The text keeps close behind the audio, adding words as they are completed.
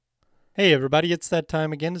Hey everybody, it's that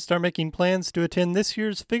time again to start making plans to attend this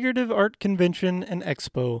year's Figurative Art Convention and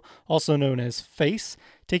Expo, also known as FACE,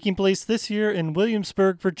 taking place this year in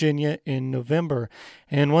Williamsburg, Virginia in November.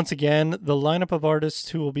 And once again, the lineup of artists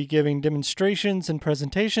who will be giving demonstrations and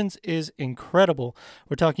presentations is incredible.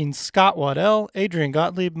 We're talking Scott Waddell, Adrian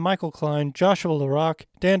Gottlieb, Michael Klein, Joshua LaRock,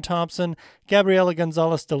 Dan Thompson, Gabriela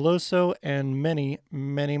Gonzalez Deloso, and many,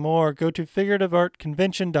 many more. Go to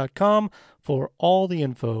figurativeartconvention.com for all the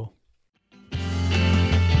info.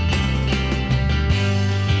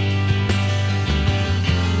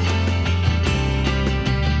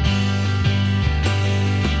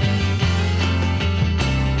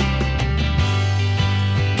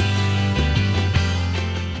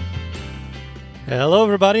 Hello,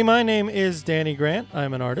 everybody. My name is Danny Grant.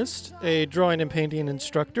 I'm an artist, a drawing and painting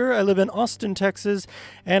instructor. I live in Austin, Texas,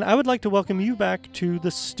 and I would like to welcome you back to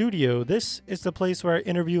the studio. This is the place where I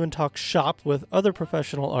interview and talk shop with other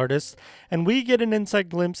professional artists, and we get an inside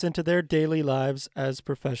glimpse into their daily lives as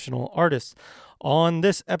professional artists. On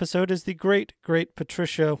this episode is the great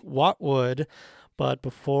Patricia Watwood. But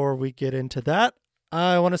before we get into that,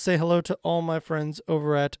 I want to say hello to all my friends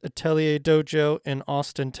over at Atelier Dojo in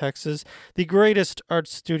Austin, Texas, the greatest art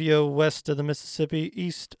studio west of the Mississippi,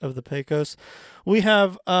 east of the Pecos. We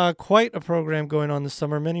have quite a program going on this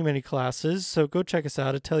summer, many classes, so go check us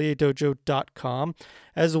out, atelierdojo.com,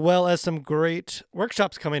 as well as some great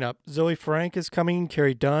workshops coming up. Zoe Frank is coming,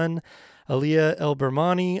 Carrie Dunn, Aliyah El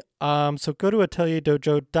Bermani. So go to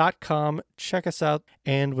atelierdojo.com, check us out,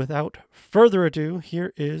 and without further ado,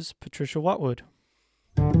 here is Patricia Watwood.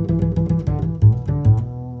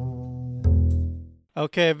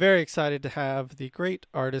 Okay, very excited to have the great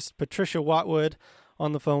artist Patricia Watwood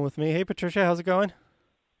on the phone with me. Hey, Patricia, how's it going?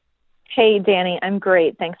 Hey, Danny, I'm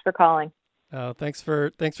great. Thanks for calling. Thanks for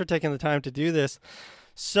taking the time to do this.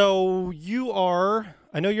 So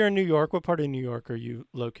I know you're in New York. What part of New York are you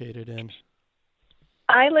located in?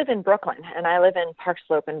 I live in Brooklyn, and I live in Park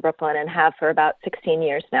Slope in Brooklyn and have for about 16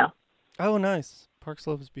 years now. Oh, nice. Park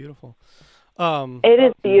Slope is beautiful. It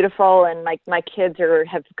is beautiful, and my kids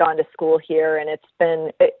have gone to school here, and it's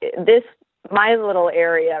been my little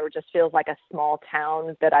area just feels like a small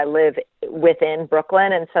town that I live within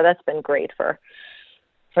Brooklyn, and so that's been great for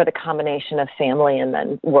the combination of family and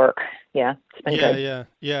then work. Yeah, it's been good.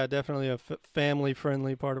 Yeah, definitely a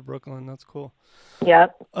family-friendly part of Brooklyn. That's cool.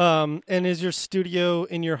 Yep. And is your studio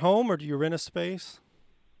in your home, or do you rent a space?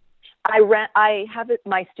 I have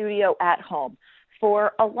my studio at home.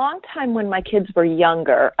 For a long time when my kids were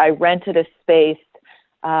younger, I rented a space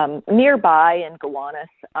nearby in Gowanus,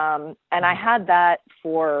 and I had that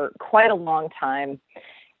for quite a long time.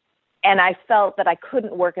 And I felt that I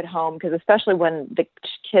couldn't work at home because especially when the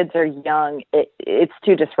kids are young, it's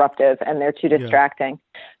too disruptive and they're too distracting.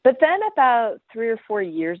 Yeah. But then about 3 or 4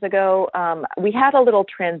 years ago, we had a little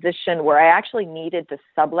transition where I actually needed to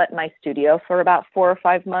sublet my studio for about 4 or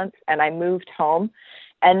 5 months, and I moved home.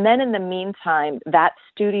 And then in the meantime, that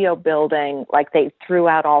studio building, they threw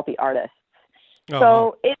out all the artists. Oh, so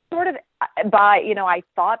wow. It's sort of I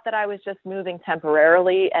thought that I was just moving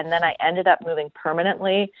temporarily, and then I ended up moving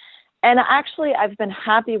permanently. And actually, I've been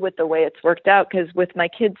happy with the way it's worked out because with my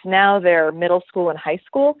kids now, they're middle school and high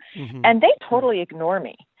school, and they totally ignore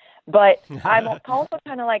me. But I'm also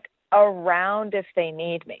kind of around if they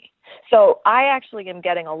need me. So I actually am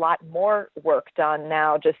getting a lot more work done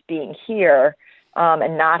now just being here.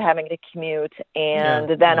 And not having to commute.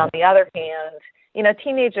 And then on the other hand,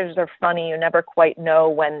 teenagers are funny. You never quite know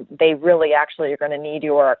when they really actually are going to need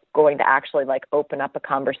you or going to actually open up a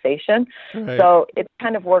conversation. Right. So it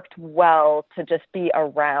kind of worked well to just be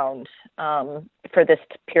around for this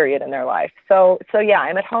period in their life. So yeah,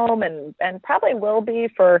 I'm at home and probably will be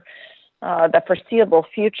for the foreseeable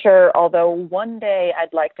future, although one day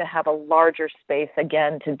I'd like to have a larger space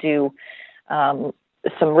again to do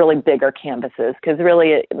some really bigger canvases, because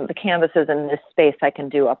really the canvases in this space I can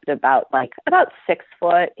do up to about 6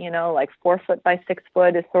 foot, 4 foot by 6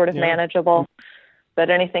 foot is sort of manageable. But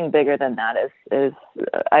anything bigger than that is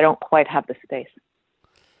I don't quite have the space.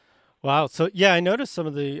 Wow. So yeah, I noticed some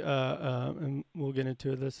of the and we'll get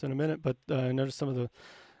into this in a minute, but I noticed some of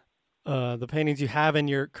the paintings you have in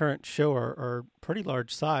your current show are pretty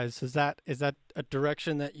large size. Is that a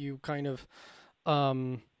direction that you kind of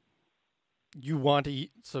you want to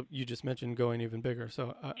eat? So you just mentioned going even bigger.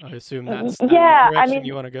 So I assume that's the direction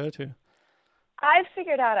you want to go to. I've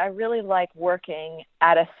figured out I really like working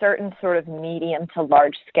at a certain sort of medium to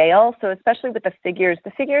large scale. So especially with the figures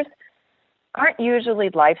aren't usually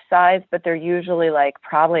life size, but they're usually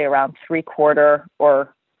probably around 3/4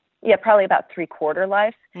 or probably about 3/4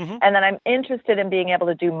 life. Mm-hmm. And then I'm interested in being able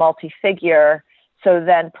to do multi-figure So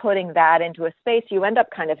then putting that into a space, you end up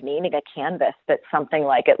kind of needing a canvas that's something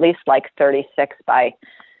like at least like 36 by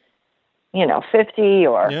 50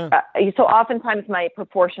 or, so oftentimes my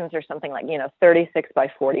proportions are something like, 36 by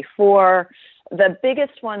 44. The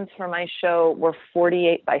biggest ones for my show were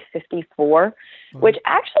 48 by 54, which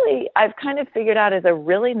actually I've kind of figured out is a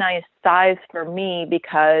really nice size for me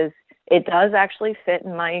because it does actually fit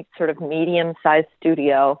in my sort of medium-sized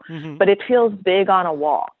studio, but it feels big on a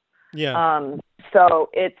wall. Yeah. So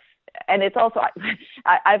it's also,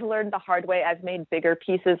 I've learned the hard way. I've made bigger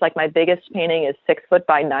pieces. Like my biggest painting is 6 foot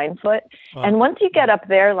by 9 foot. Wow. And once you get up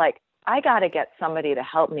there, like I got to get somebody to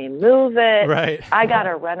help me move it. Right. I got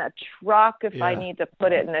to rent a truck if I need to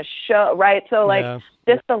put it in a show. Right. So like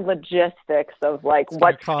just the logistics of like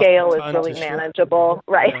what scale is really manageable.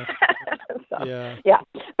 Right.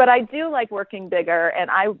 But I do like working bigger. And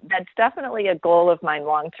that's definitely a goal of mine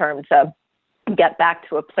long-term to get back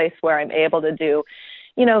to a place where I'm able to do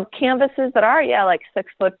canvases that are, like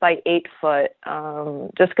 6 foot by 8 foot,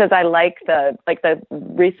 just because I like the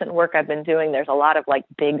recent work I've been doing. There's a lot of like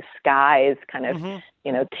big skies, kind of,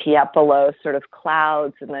 Tiepolo sort of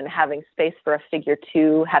clouds, and then having space for a figure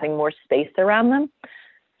 2, having more space around them.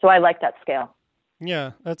 So I like that scale.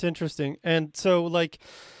 Yeah, that's interesting. And so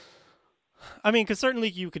because certainly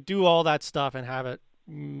you could do all that stuff and have it,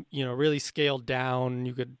 really scaled down.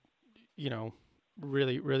 You could,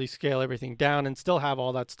 really, really scale everything down and still have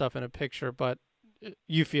all that stuff in a picture. But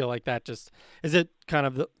you feel like that just, is it kind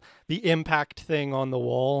of the impact thing on the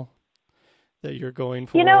wall that you're going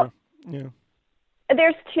for?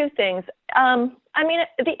 There's two things.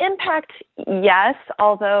 The impact, yes,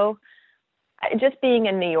 although just being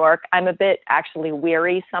in New York, I'm a bit actually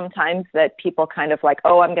weary sometimes that people kind of like,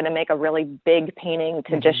 I'm going to make a really big painting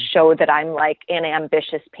to just show that I'm like an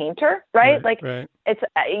ambitious painter, right? It's,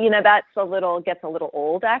 that's gets a little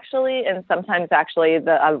old actually. And sometimes actually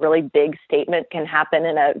a really big statement can happen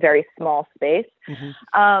in a very small space.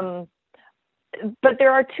 But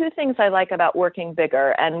there are two things I like about working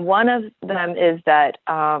bigger. And one of them is that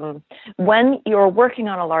when you're working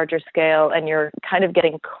on a larger scale and you're kind of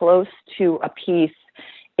getting close to a piece,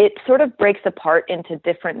 it sort of breaks apart into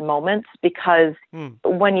different moments because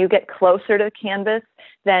when you get closer to the canvas,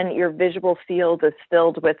 then your visual field is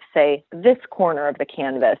filled with, say, this corner of the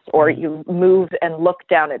canvas, or you move and look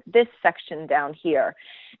down at this section down here.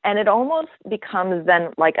 And it almost becomes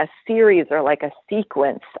then like a series or like a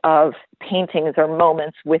sequence of paintings or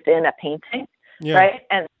moments within a painting, right?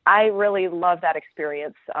 And I really love that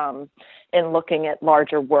experience in looking at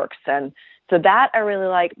larger works. And so that I really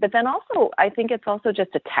like. But then also, I think it's also just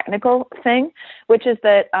a technical thing, which is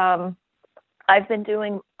that I've been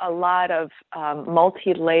doing a lot of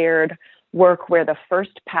multi-layered work where the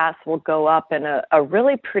first pass will go up in a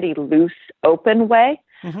really pretty loose, open way.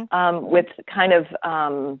 With kind of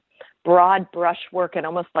broad brushwork and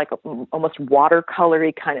almost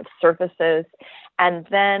watercolory kind of surfaces, and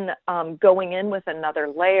then going in with another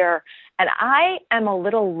layer. And I am a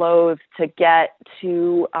little loath to get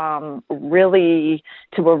to a really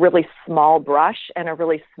small brush and a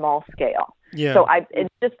really small scale. Yeah. So I'm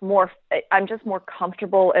just more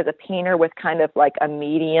comfortable as a painter with kind of like a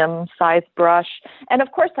medium-sized brush. And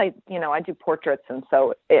of course, I do portraits and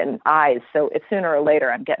eyes. So it's sooner or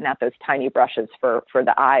later I'm getting at those tiny brushes for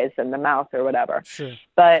the eyes and the mouth or whatever. Sure.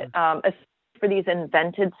 But for these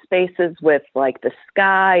invented spaces with like the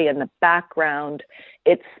sky and the background,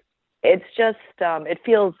 it's just it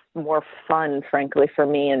feels more fun, frankly, for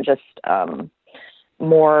me, and just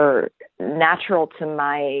more natural to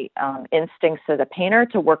my instincts as a painter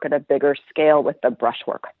to work at a bigger scale with the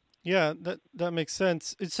brushwork. Yeah, that makes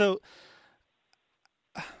sense. So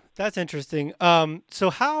that's interesting. So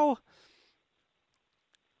how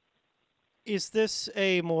is this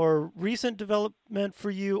a more recent development for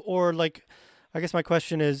you, or like, I guess my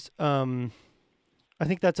question is, I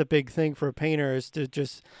think that's a big thing for a painter, is to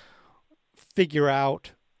just figure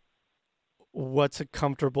out what's a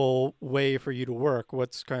comfortable way for you to work,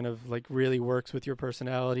 what's kind of like really works with your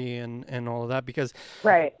personality and all of that, because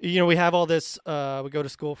we have all this, we go to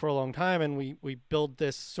school for a long time and we build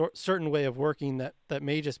this certain way of working that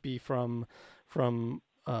may just be from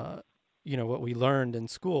what we learned in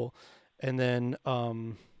school, and then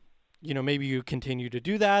maybe you continue to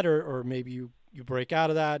do that, or maybe you break out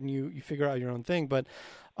of that and you figure out your own thing. But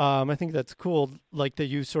I think that's cool, like that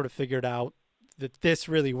you sort of figured out that this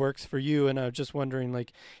really works for you. And I was just wondering,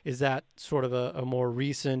 like, is that sort of a more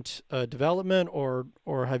recent development, or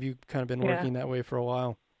have you kind of been working that way for a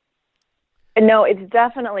while? No, it's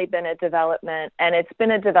definitely been a development, and it's been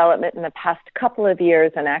a development in the past couple of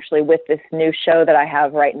years. And actually with this new show that I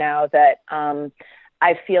have right now, that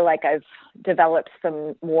I feel like I've developed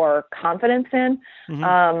some more confidence in.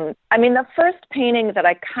 I mean, the first painting that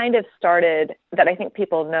I kind of started that I think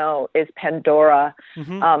people know is Pandora,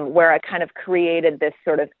 where I kind of created this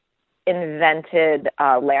sort of invented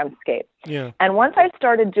landscape. Yeah. And once I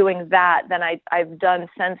started doing that, then I've done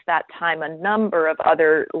since that time a number of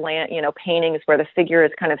other paintings where the figure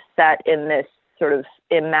is kind of set in this sort of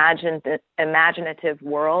imaginative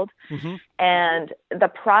world. And the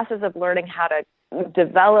process of learning how to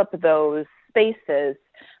develop those spaces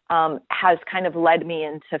has kind of led me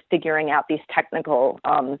into figuring out these technical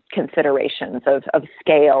considerations of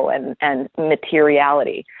scale and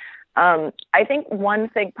materiality. I think one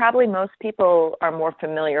thing, probably most people are more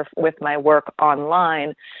familiar with my work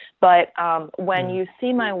online, but when you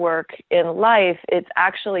see my work in life, it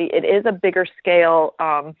is a bigger scale,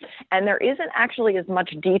 and there isn't actually as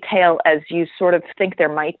much detail as you sort of think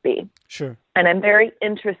there might be. Sure. And I'm very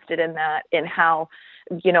interested in that, in how,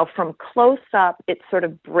 from close up, it sort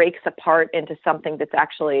of breaks apart into something that's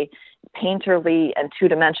actually painterly and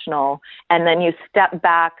two-dimensional. And then you step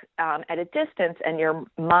back at a distance and your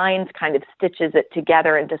mind kind of stitches it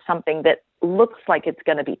together into something that looks like it's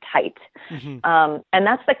going to be tight. And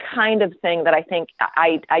that's the kind of thing that I think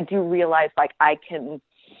I do realize, like, I can,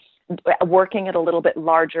 working at a little bit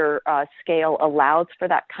larger scale allows for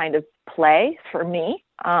that kind of play for me,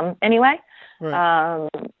 anyway. Right.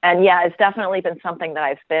 And yeah, it's definitely been something that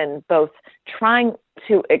I've been both trying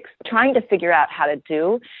to figure out how to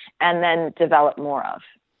do and then develop more of.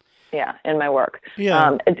 Yeah, in my work.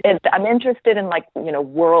 Yeah. I'm interested in, like,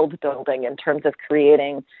 world building in terms of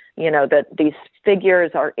creating, that these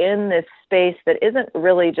figures are in this space that isn't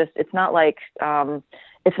really just, it's not like,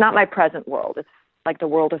 it's not my present world. It's like the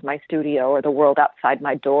world of my studio or the world outside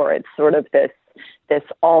my door. It's sort of this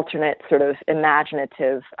alternate sort of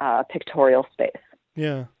imaginative pictorial space.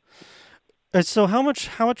 Yeah. So how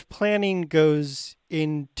much planning goes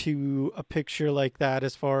into a picture like that,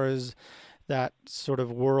 as far as that sort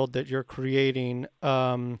of world that you're creating?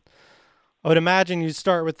 I would imagine you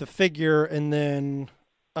start with the figure and then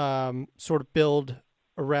sort of build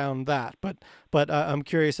around that. But I'm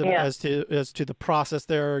curious as to the process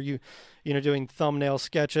there. Are you doing thumbnail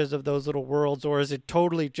sketches of those little worlds, or is it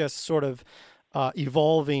totally just sort of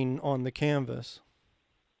evolving on the canvas?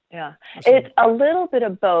 Yeah, it's a little bit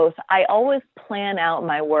of both. I always plan out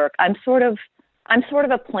my work. I'm sort of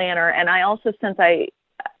a planner, and I also, since I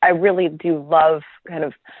really do love kind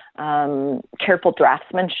of careful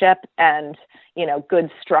draftsmanship and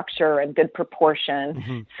good structure and good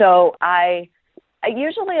proportion. So I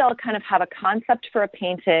usually I'll kind of have a concept for a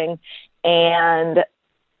painting and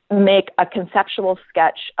make a conceptual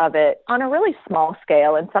sketch of it on a really small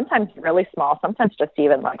scale, and sometimes really small, sometimes just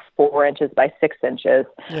even like 4 inches by 6 inches,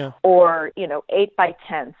 or 8 by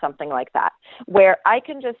 10, something like that, where I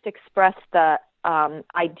can just express the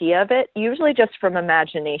idea of it, usually just from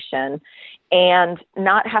imagination, and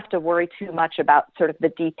not have to worry too much about sort of the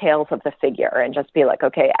details of the figure, and just be like,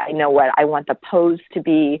 okay, I know what I want the pose to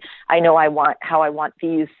be. I know how I want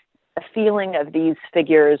the feeling of these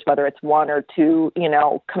figures, whether it's one or two,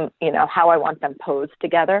 how I want them posed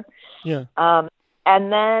together. Yeah.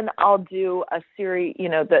 And then I'll do a series,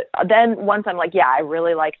 then once I'm like, yeah, I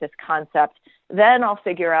really like this concept, then I'll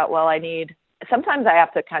figure out, well, sometimes I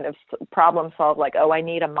have to kind of problem solve, like, oh, I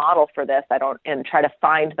need a model for this. And try to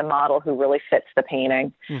find the model who really fits the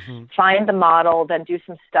painting. Find the model, then do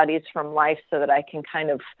some studies from life so that I can kind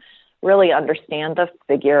of really understand the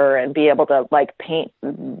figure and be able to, like, paint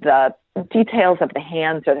the details of the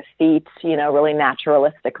hands or the feet, really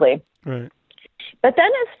naturalistically. Right. But then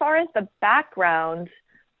as far as the background,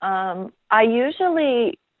 those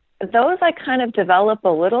I kind of develop a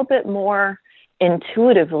little bit more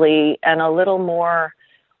intuitively and a little more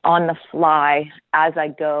on the fly as I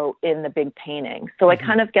go in the big painting. So I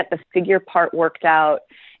kind of get the figure part worked out,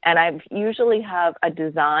 and I usually have a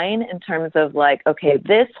design in terms of, like, okay,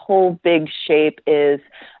 this whole big shape is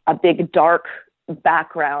a big dark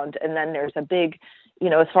background, and then there's a big,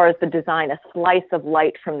 as far as the design, a slice of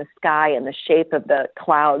light from the sky and the shape of the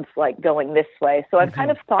clouds, like, going this way. So I've kind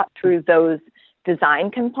of thought through those design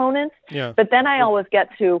components, but then I always get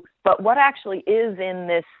to, but what actually is in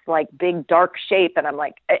this, like, big dark shape? And I'm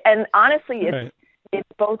like, and honestly, it's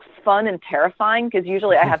both fun and terrifying, because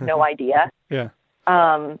usually I have no idea.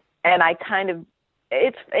 And I kind of,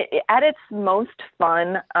 at its most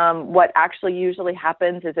fun, what actually usually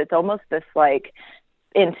happens is it's almost this, like,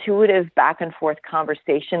 intuitive back and forth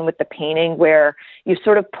conversation with the painting, where you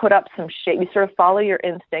sort of put up some shape, you sort of follow your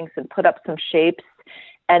instincts and put up some shapes,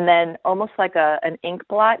 and then almost like an ink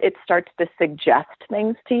blot, it starts to suggest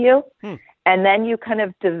things to you. And then you kind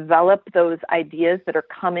of develop those ideas that are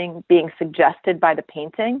being suggested by the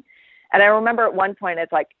painting. And I remember at one point,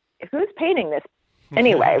 it's like, who's painting this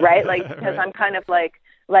anyway, right? Like, because I'm kind of like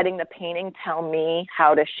letting the painting tell me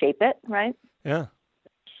how to shape it, right? Yeah.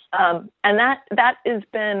 And it's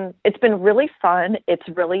been really fun. It's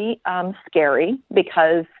really scary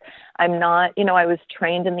because I'm not, I was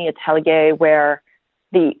trained in the atelier where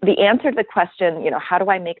the answer to the question, how do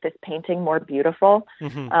I make this painting more beautiful?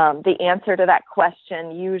 Mm-hmm. The answer to that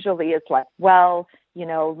question usually is like, well,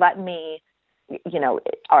 let me,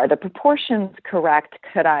 are the proportions correct?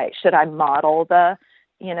 Should I model the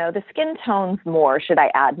skin tones more? Should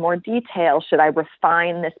I add more detail? Should I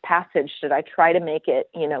refine this passage? Should I try to make it,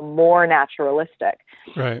 more naturalistic?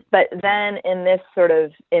 Right. But then in this sort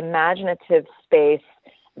of imaginative space,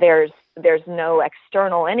 there's no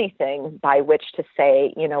external anything by which to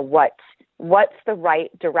say, what's the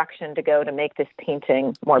right direction to go to make this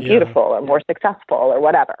painting more beautiful or more successful or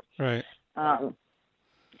whatever. Right.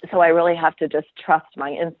 So I really have to just trust my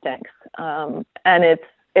instincts. And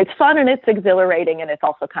it's fun and it's exhilarating and it's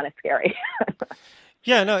also kind of scary.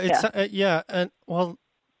 Yeah, no, it's, and well,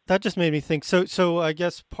 that just made me think. So I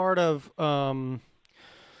guess part of,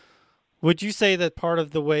 would you say that part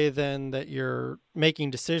of the way then that you're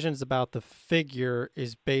making decisions about the figure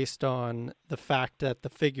is based on the fact that the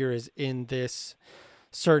figure is in this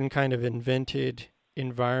certain kind of invented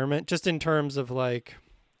environment, just in terms of like,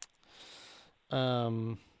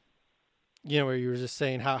 where you were just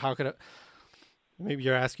saying how could maybe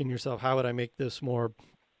you're asking yourself, how would I make this more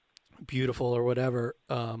beautiful or whatever?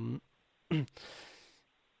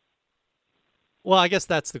 Well, I guess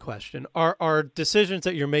that's the question. Are decisions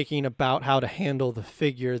that you're making about how to handle the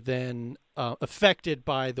figure then affected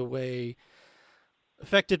by the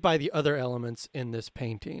other elements in this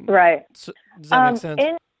painting? Right. So, does that make sense?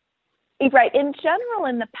 Right. In general,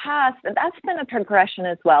 in the past, that's been a progression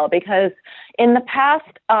as well, because in the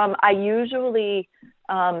past, I usually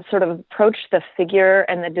sort of approach the figure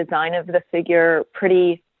and the design of the figure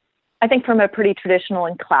from a pretty traditional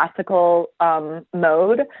and classical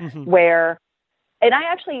mode, Mm-hmm. where, and I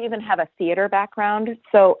actually even have a theater background,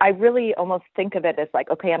 so I really almost think of it as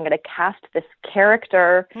like, okay, I'm going to cast this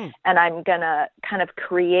character and I'm going to kind of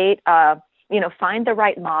create find the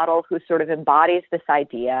right model who sort of embodies this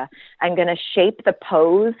idea. I'm going to shape the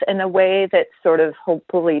pose in a way that sort of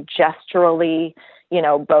hopefully gesturally,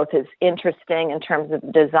 both is interesting in terms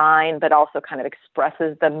of design, but also kind of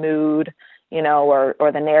expresses the mood,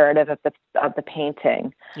 or the narrative of the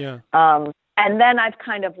painting. Yeah. And then I've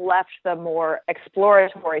kind of left the more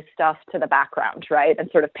exploratory stuff to the background, right?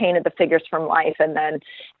 And sort of painted the figures from life and then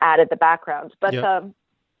added the backgrounds. But the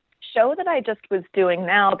show that I just was doing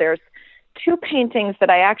now, there's two paintings that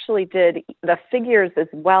I actually did the figures as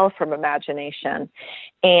well from imagination.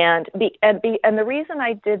 And the reason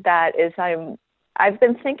I did that is I've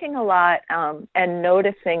been thinking a lot and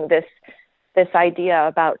noticing this idea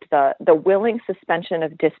about the willing suspension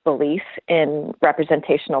of disbelief in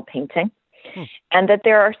representational painting. And that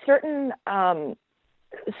there are certain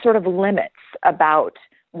sort of limits about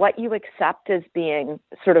what you accept as being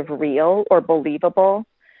sort of real or believable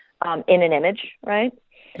in an image, right?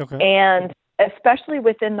 Okay. And especially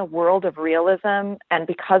within the world of realism and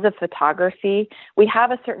because of photography, we have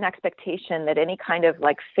a certain expectation that any kind of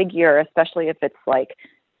like figure, especially if it's like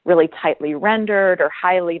really tightly rendered or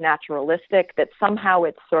highly naturalistic, that somehow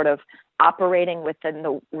it's sort of operating within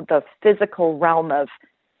the physical realm of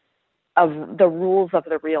the rules of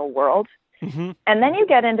the real world. Mm-hmm. And then you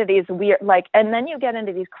get into these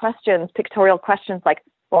questions, pictorial questions like,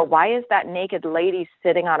 well, why is that naked lady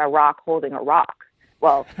sitting on a rock holding a rock?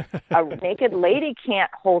 Well, a naked lady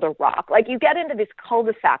can't hold a rock. Like you get into this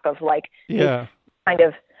cul-de-sac of like these kind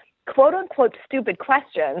of quote unquote stupid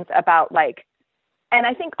questions about like, and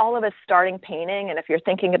I think all of us starting painting, and if you're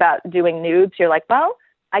thinking about doing nudes, you're like, well,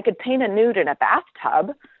 I could paint a nude in a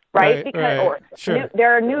bathtub. Right, because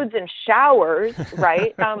there are nudes in showers,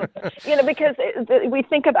 right? Because we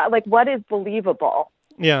think about like what is believable.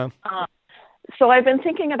 Yeah. So I've been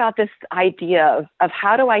thinking about this idea of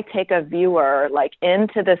how do I take a viewer like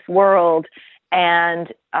into this world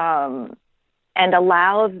and allow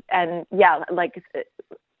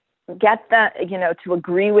get that to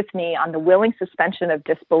agree with me on the willing suspension of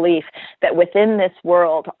disbelief that within this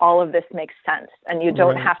world all of this makes sense and you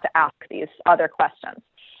don't have to ask these other questions.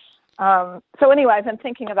 So anyway, I've been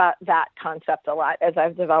thinking about that concept a lot as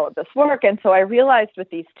I've developed this work. And so I realized with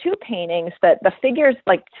these two paintings that the figures,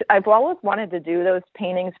 like I've always wanted to do those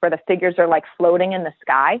paintings where the figures are like floating in the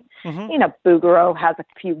sky. Mm-hmm. You know, Bouguereau has a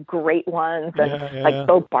few great ones, and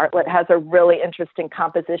Beau Bartlett has a really interesting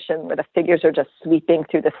composition where the figures are just sweeping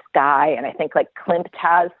through the sky. And I think like Klimt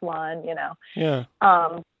has one, you know. Yeah.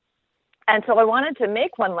 And so I wanted to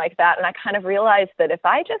make one like that. And I kind of realized that if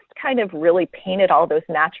I just kind of really painted all those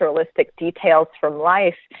naturalistic details from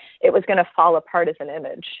life, it was going to fall apart as an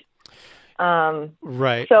image.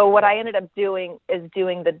 Right. So what I ended up doing is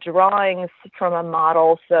doing the drawings from a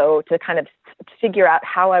model. So to kind of figure out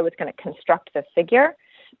how I was going to construct the figure,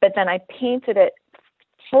 but then I painted it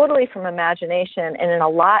totally from imagination and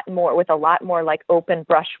with a lot more like open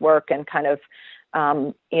brushwork and kind of,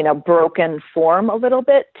 broken form a little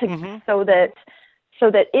bit so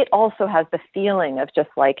that it also has the feeling of just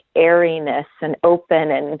like airiness and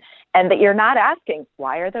open and that you're not asking,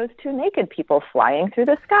 why are those two naked people flying through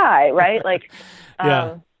the sky? Right. Like,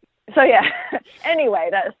 so yeah, anyway,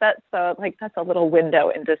 that's a little window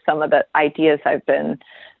into some of the ideas I've been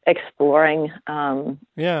exploring, in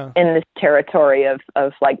this territory of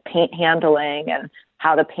like paint handling and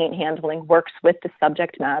how the paint handling works with the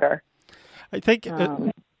subject matter. I think.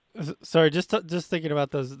 Sorry, just thinking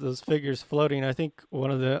about those figures floating. I think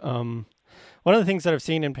one of the things that I've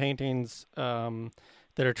seen in paintings that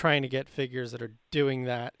are trying to get figures that are doing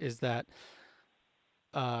that is that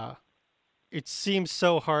it seems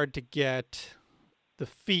so hard to get the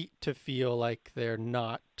feet to feel like they're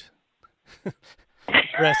not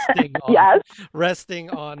resting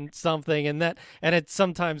on something, and it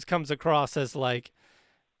sometimes comes across as like,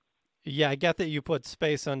 yeah, I get that you put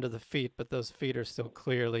space under the feet, but those feet are still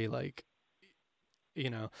clearly like,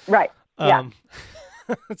 right. Yeah.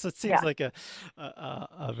 So it seems like a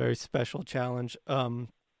very special challenge.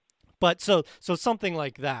 But so something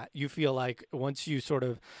like that, you feel like once you sort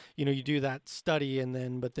of, you do that study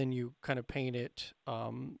but then you kind of paint it,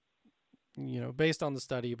 based on the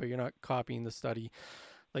study, but you're not copying the study.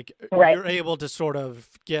 Like you're able to sort of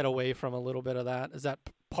get away from a little bit of that. Is that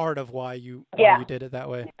part of why you did it that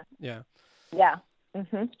way? Yeah.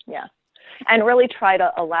 Mm-hmm. Yeah. And really try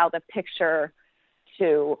to allow the picture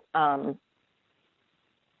to, so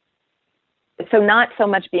not so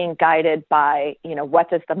much being guided by, what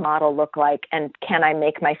does the model look like and can I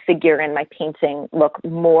make my figure in my painting look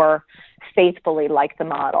more faithfully like the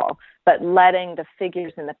model, but letting the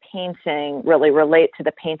figures in the painting really relate to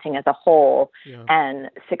the painting as a whole and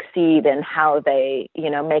succeed in how they,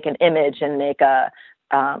 make an image and make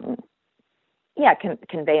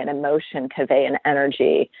convey an emotion, convey an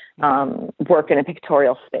energy, work in a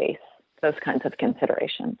pictorial space, those kinds of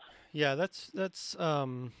considerations. Yeah, that's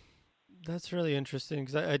really interesting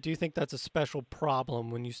because I do think that's a special problem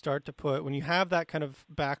when you start to when you have that kind of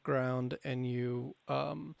background and you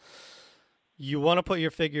want to put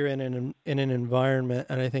your figure in an environment,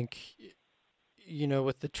 and I think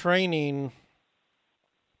with the training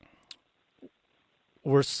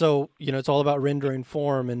we're so it's all about rendering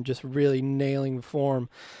form and just really nailing form,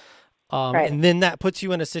 and then that puts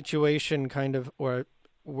you in a situation kind of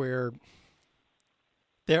where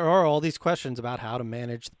there are all these questions about how to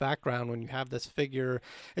manage the background when you have this figure.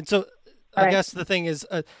 And so I guess the thing is,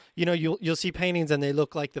 you'll see paintings and they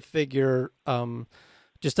look like the figure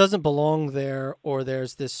just doesn't belong there, or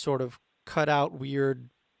there's this sort of cut out, weird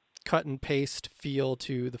cut and paste feel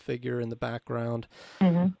to the figure in the background.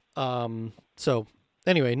 Mm-hmm. So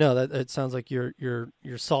anyway, no, it sounds like you're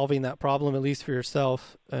solving that problem, at least for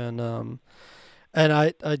yourself. And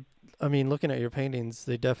I mean, looking at your paintings,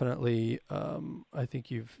 they definitely, I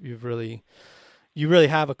think you really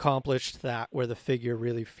have accomplished that, where the figure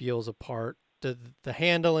really feels a part. The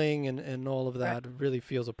handling and all of that really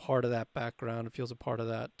feels a part of that background. It feels a part of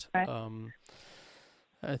that.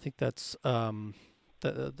 I think that's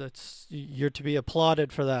you're to be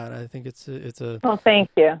applauded for that. I think it's a. Well, thank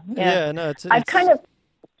you. Yeah, no,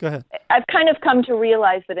 Go ahead. I've kind of come to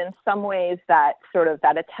realize that in some ways that sort of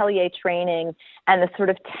that atelier training and the sort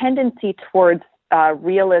of tendency towards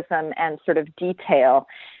realism and sort of detail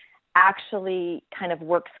actually kind of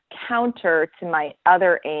works counter to my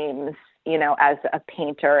other aims, as a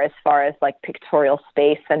painter, as far as like pictorial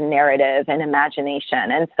space and narrative and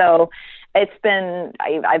imagination. And so I've been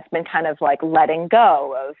kind of like letting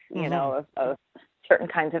go of, of certain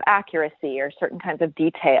kinds of accuracy or certain kinds of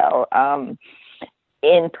detail,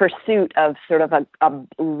 in pursuit of sort of a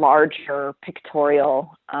larger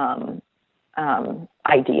pictorial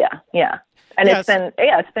idea. Yeah. And it's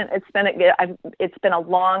been a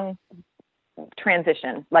long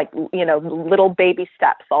transition, like, little baby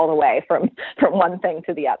steps all the way from one thing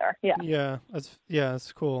to the other. Yeah.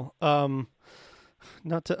 That's cool.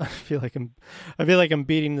 Not to, I feel like I'm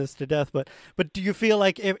beating this to death, but do you feel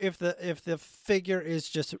like if the figure is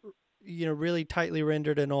just, really tightly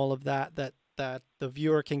rendered and all of that, that the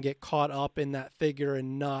viewer can get caught up in that figure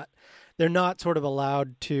and they're not sort of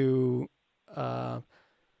allowed to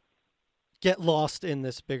get lost in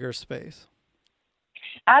this bigger space?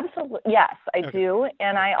 Absolutely. Yes, I do.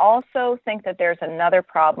 And I also think that there's another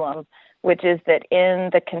problem, which is that in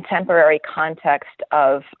the contemporary context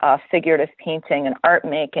of figurative painting and art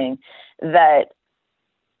making, that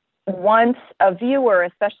once a viewer,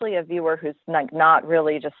 especially a viewer who's like not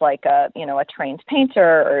really just like a trained painter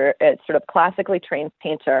or a sort of classically trained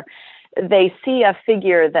painter, they see a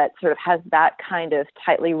figure that sort of has that kind of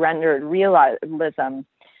tightly rendered realism,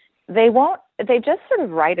 they just sort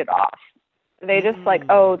of write it off. They just like,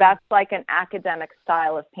 oh, that's like an academic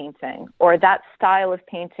style of painting, or that style of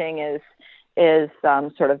painting is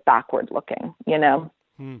sort of backward looking, and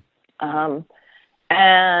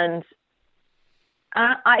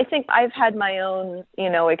I think I've had my own,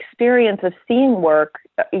 experience of seeing work,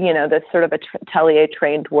 that's sort of atelier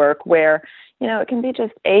trained work where, it can be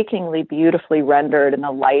just achingly beautifully rendered, and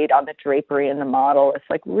the light on the drapery and the model, it's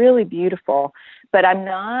like really beautiful, but I'm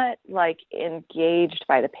not like engaged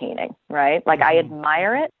by the painting, right? Like I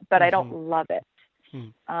admire it, but I don't love it.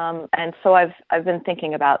 And so I've been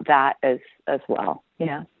thinking about that as well.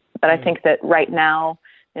 Yeah. But I think that right now,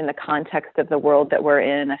 in the context of the world that we're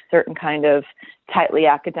in, a certain kind of tightly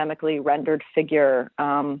academically rendered figure,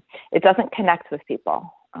 it doesn't connect with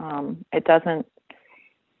people. It doesn't,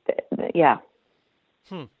 yeah.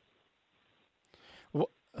 Well,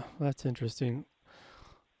 that's interesting.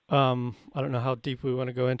 I don't know how deep we want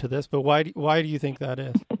to go into this, but why do you think that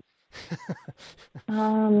is?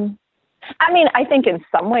 I think in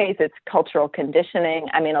some ways it's cultural conditioning.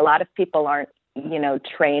 A lot of people aren't,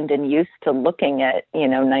 trained and used to looking at,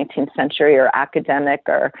 19th century or academic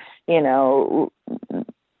or,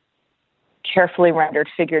 carefully rendered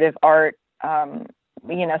figurative art.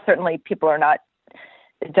 Certainly people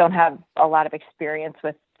don't have a lot of experience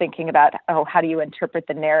with thinking about, how do you interpret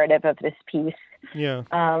the narrative of this piece? Yeah.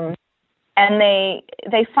 And they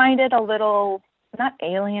find it a little, not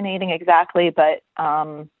alienating exactly, but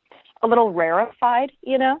a little rarefied,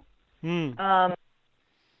 and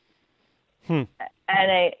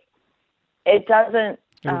it doesn't,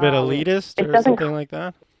 a bit elitist or something like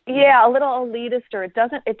that. Yeah, a little elitist, or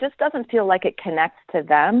it just doesn't feel like it connects to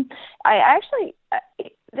them. I actually,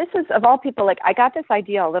 this is, of all people, like I got this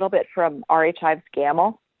idea a little bit from R.H. Ives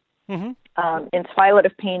Gamble. In Twilight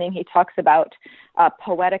of Painting, he talks about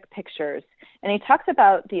poetic pictures, and he talks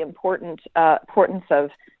about the importance of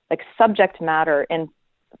like subject matter in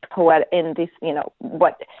this,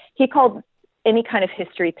 what he called any kind of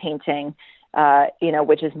history painting,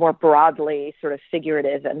 which is more broadly sort of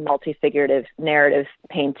figurative and multi-figurative narrative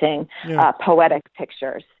painting, poetic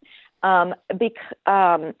pictures. And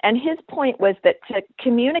his point was that to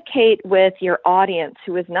communicate with your audience,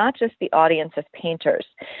 who is not just the audience of painters,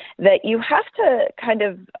 that you have to kind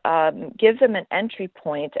of give them an entry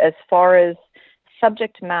point as far as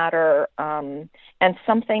subject matter and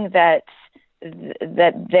something that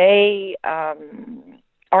they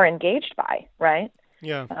are engaged by, right?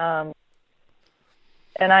 Yeah.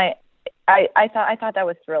 And I thought that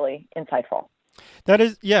was really insightful. That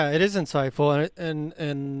is, it is insightful,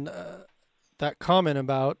 and that comment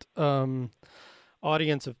about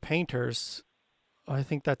audience of painters, I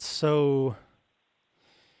think that's so,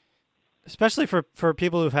 especially for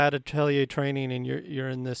people who've had atelier training, and you're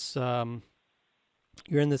in this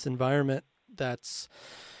environment that's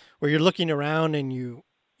where you're looking around and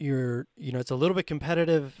you're it's a little bit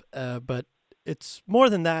competitive, but it's more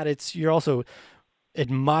than that. You're also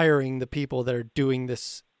admiring the people that are doing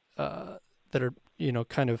this, that are,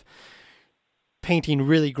 kind of painting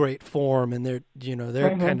really great form, and they're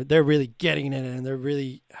they're really getting in it, and they're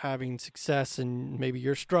really having success, and maybe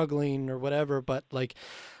you're struggling or whatever, but like,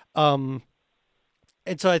 and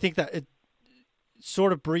so I think that it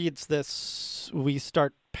sort of breeds this, we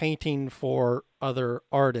start painting for other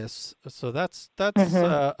artists. So that's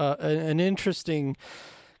an interesting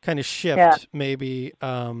kind of shift, maybe,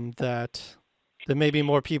 that maybe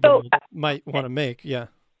more people might want to make. Yeah.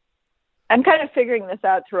 I'm kind of figuring this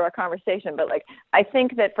out through our conversation, but like, I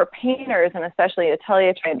think that for painters, and especially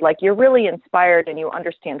atelier trained, like you're really inspired and you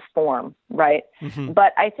understand form, right?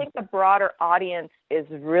 But I think the broader audience is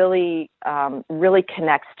really, really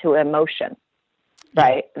connects to emotion,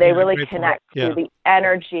 right? They really connect to the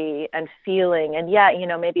energy and feeling. And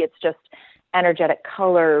maybe it's just, energetic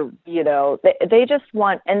color, they just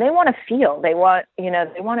want, and they want to feel, they want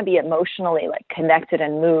to be emotionally like connected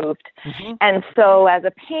and moved. Mm-hmm. And so as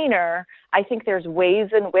a painter, I think there's ways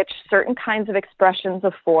in which certain kinds of expressions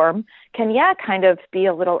of form can, kind of be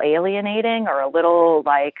a little alienating or a little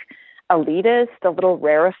like elitist, a little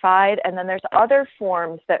rarefied. And then there's other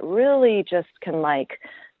forms that really just can like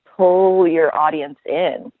pull your audience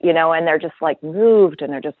in, and they're just like moved,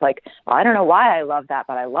 and they're just like, well, I don't know why I love that,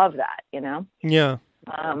 but I love that, Yeah.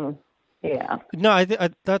 Yeah. No,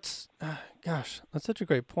 that's, gosh, that's such a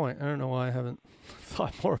great point. I don't know why I haven't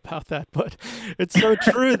thought more about that, but it's so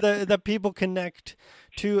true that people connect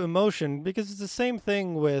to emotion, because it's the same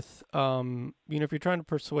thing with, if you're trying to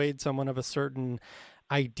persuade someone of a certain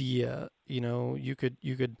idea, you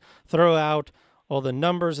could throw out all the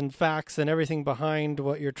numbers and facts and everything behind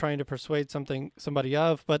what you're trying to persuade somebody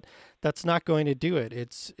of, but that's not going to do it.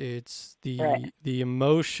 It's the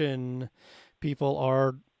emotion. People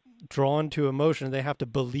are drawn to emotion. They have to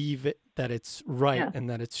believe that it's right and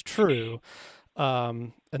that it's true,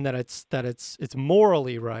 and that it's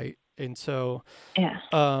morally right. And so, yeah.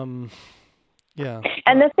 And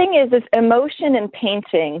the thing is emotion in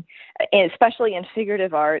painting, especially in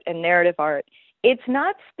figurative art and narrative art, it's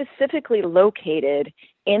not specifically located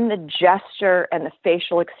in the gesture and the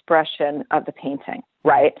facial expression of the painting,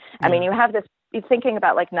 right? I mean, you have this, you're thinking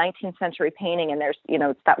about like 19th century painting, and there's,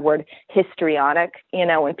 it's that word histrionic,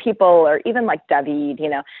 when people are even like David,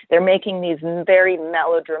 they're making these very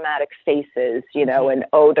melodramatic faces, and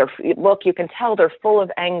you can tell they're full of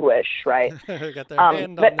anguish, right? Got their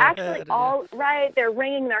hand but on their actually head, right, they're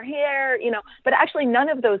wringing their hair, but actually none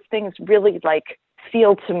of those things really like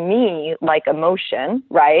feel to me like emotion,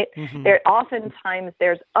 right? Mm-hmm. Oftentimes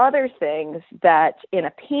there's other things that in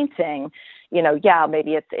a painting,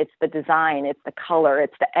 maybe it's the design, it's the color,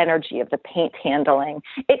 it's the energy of the paint handling.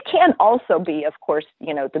 It can also be, of course,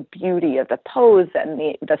 the beauty of the pose and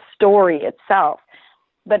the story itself.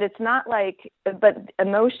 But it's not like, but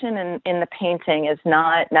emotion in the painting is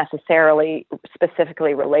not necessarily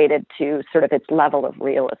specifically related to sort of its level of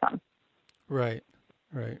realism. Right.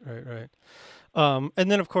 And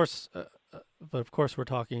then, of course, but of course, we're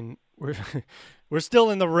still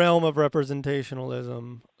in the realm of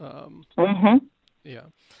representationalism. Mm-hmm. Yeah.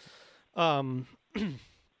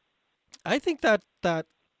 I think that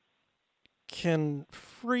can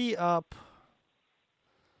free up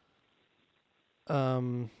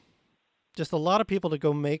just a lot of people to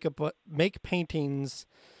go make paintings.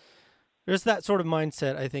 There's that sort of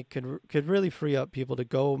mindset, I think, could really free up people to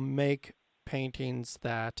go make paintings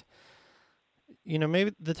that,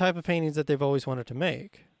 maybe the type of paintings that they've always wanted to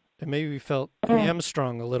make. And maybe we felt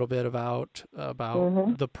hamstrung a little bit about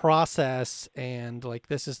the process, and like,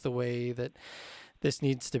 this is the way that this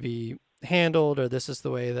needs to be handled, or this is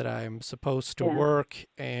the way that I'm supposed to work.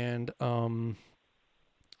 And,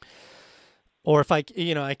 or if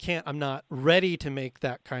I'm not ready to make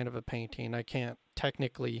that kind of a painting. I can't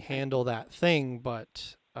technically handle that thing,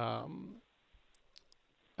 but, I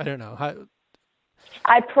don't know how.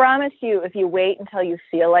 I promise you, if you wait until you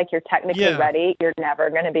feel like you're technically ready, you're never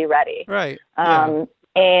going to be ready. Right.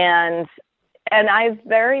 And I've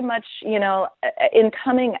very much, in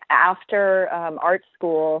coming after art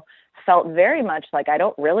school, felt very much like I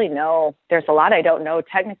don't really know. There's a lot I don't know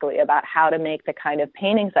technically about how to make the kind of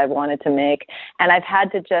paintings I've wanted to make. And I've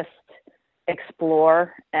had to just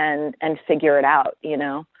explore and figure it out,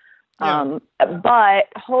 but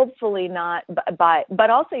hopefully not but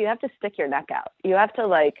also you have to stick your neck out. You have to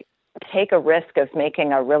like take a risk of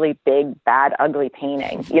making a really big, bad, ugly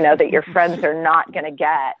painting, that your friends are not going to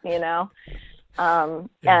get, And,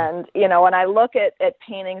 when I look at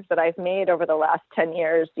paintings that I've made over the last 10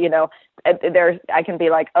 years, I can be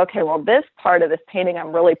like, okay, well, this part of this painting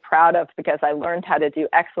I'm really proud of because I learned how to do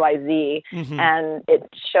X, Y, Z, and it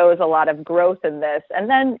shows a lot of growth in this. And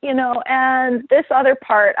then, and this other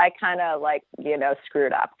part I kind of like,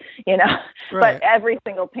 screwed up, Right. But every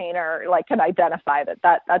single painter like can identify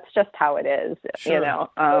that's just how it is, Sure.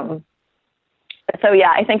 So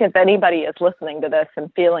yeah, I think if anybody is listening to this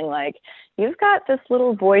and feeling like you've got this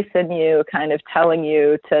little voice in you kind of telling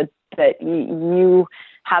you that you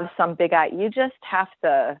have some big eye, you just have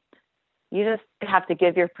to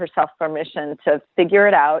give yourself permission to figure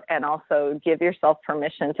it out, and also give yourself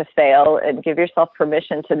permission to fail, and give yourself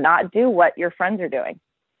permission to not do what your friends are doing.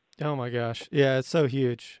 Oh my gosh. Yeah, it's so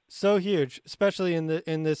huge, especially in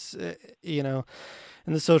this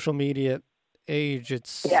in the social media age.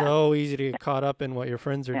 It's so easy to get caught up in what your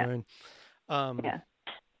friends are doing. No,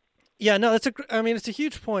 it's a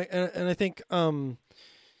huge point, and I think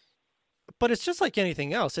but it's just like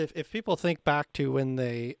anything else. If people think back to when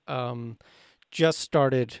they just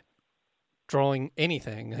started drawing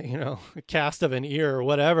anything, a cast of an ear or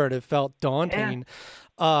whatever, and it felt Yeah. daunting.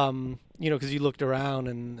 Because you looked around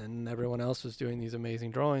and everyone else was doing these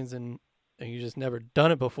amazing drawings, and you just never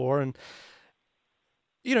done it before, and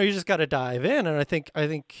you just got to dive in. And I think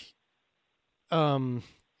um,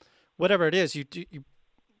 whatever it is, you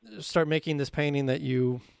start making this painting that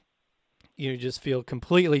you just feel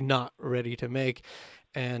completely not ready to make,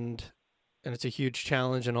 and it's a huge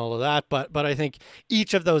challenge and all of that. But I think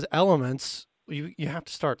each of those elements, you have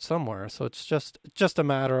to start somewhere. So it's just a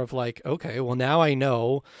matter of like, okay, well now I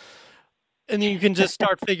know, and then you can just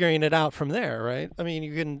start figuring it out from there, right? I mean,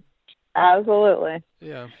 you can, Absolutely.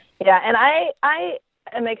 yeah, Yeah, and I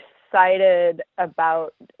am excited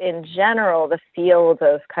about, in general, the field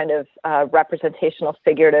of kind of representational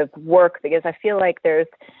figurative work, because I feel like there's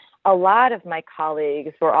a lot of my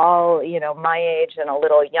colleagues who are all, my age and a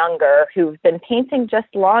little younger, who've been painting just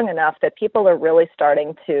long enough that people are really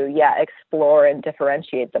starting to, explore and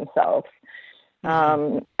differentiate themselves.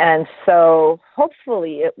 mm-hmm. And so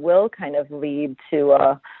hopefully it will kind of lead to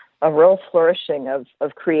a real flourishing of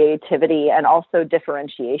creativity and also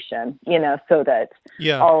differentiation, so that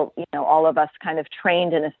Yeah, all of us kind of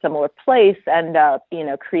trained in a similar place end up,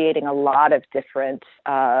 creating a lot of different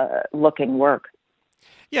looking work.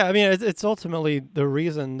 yeah. I mean, it's ultimately the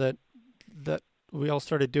reason that we all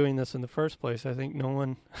started doing this in the first place. I think no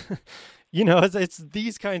one, it's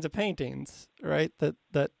these kinds of paintings, right? That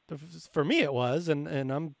for me it was, and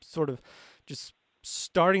I'm sort of just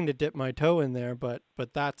starting to dip my toe in there, but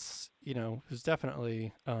that's was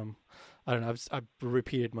definitely I don't know. I've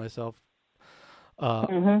repeated myself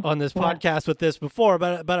Mm-hmm. on this Yeah. podcast with this before,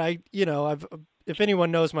 but I I've if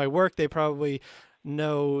anyone knows my work, they probably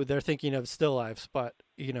know they're thinking of still lifes. But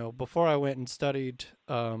before I went and studied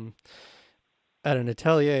at an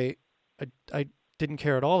atelier, I didn't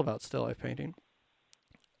care at all about still life painting.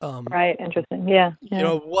 Um, Right. Interesting. Yeah.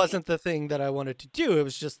 Yeah. it wasn't the thing that I wanted to do. It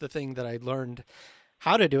was just the thing that I learned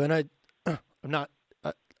how to do, and I'm not.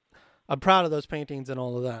 I'm proud of those paintings and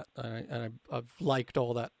all of that, I've liked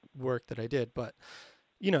all that work that I did. But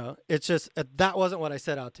it's just that wasn't what I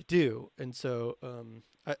set out to do, and so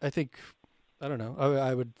I think I don't know.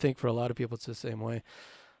 I would think for a lot of people it's the same way.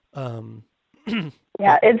 Um,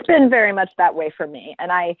 Yeah, but it's been very much that way for me.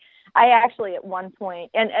 And I actually at one point,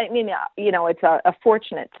 and I mean, it's a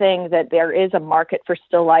fortunate thing that there is a market for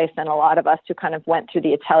still life. And a lot of us who kind of went through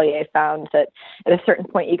the atelier found that at a certain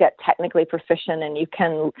point you get technically proficient and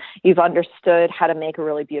you've understood how to make a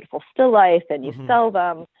really beautiful still life and you mhm. sell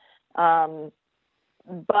them.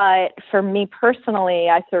 But for me personally,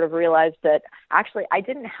 I sort of realized that actually I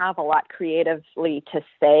didn't have a lot creatively to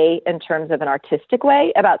say in terms of an artistic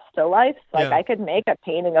way about still lifes. Like Yeah, I could make a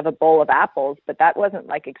painting of a bowl of apples, but that wasn't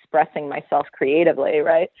like expressing myself creatively,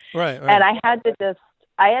 right? right, And right. I had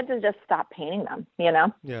to just stop painting them, Yeah,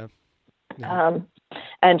 yeah, um,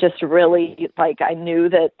 and just really like I knew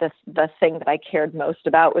that the thing that I cared most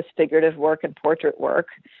about was figurative work and portrait work.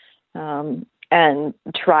 And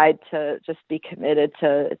tried to just be committed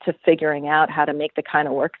to figuring out how to make the kind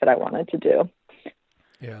of work that I wanted to do.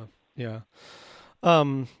 yeah, yeah.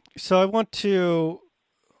 So I want to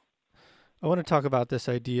talk about this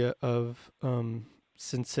idea of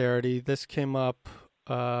sincerity. This came up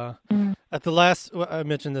Mm. at the last. I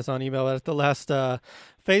mentioned this on email. But at the last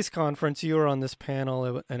Face conference, you were on this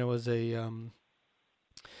panel, and it was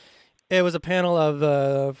a panel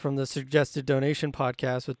of from the Suggested Donation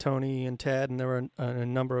podcast with Tony and Ted, and there were a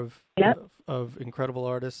number Yeah. of incredible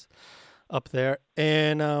artists up there.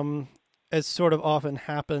 And as sort of often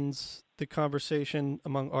happens, the conversation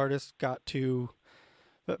among artists got to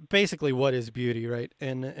basically what is beauty, right?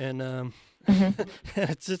 And Mm-hmm.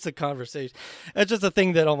 it's just a conversation. It's just a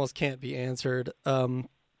thing that almost can't be answered.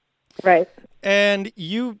 Right. And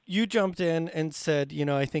you jumped in and said,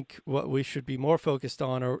 I think what we should be more focused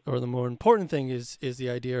on, or the more important thing is the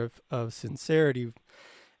idea of sincerity.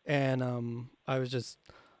 And I was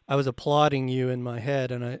applauding you in my head,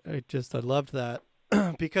 and I loved that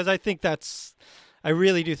because I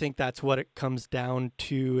really do think that's what it comes down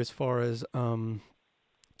to as far as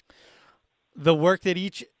the work that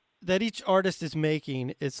each artist is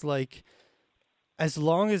making. It's like, as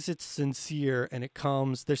long as it's sincere and it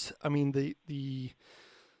comes, I mean, the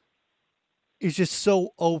is just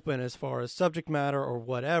so open as far as subject matter or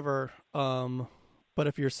whatever. But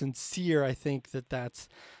if you're sincere, I think that's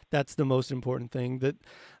the most important thing. That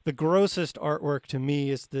the grossest artwork to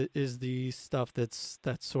me is the stuff that's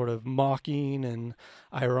sort of mocking and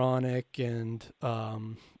ironic and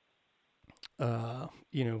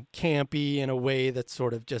campy in a way that's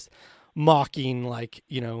sort of just mocking, like,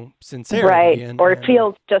 sincerity. Right. Or it And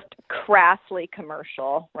feels just crassly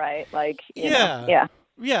commercial, right? Like, yeah, yeah.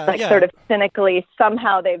 yeah, Like yeah, sort of cynically,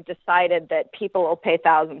 somehow they've decided that people will pay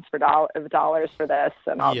thousands of dollars for this,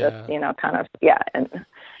 and I'll just, yeah. kind of, yeah. And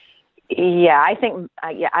yeah, I think,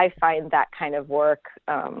 I find that kind of work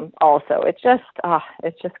also. It's just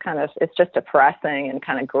it's just depressing and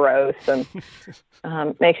kind of gross, and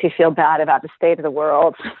makes you feel bad about the state of the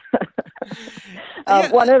world.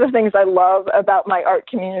 Yeah. One of the things I love about my art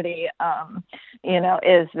community,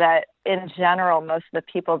 is that in general, most of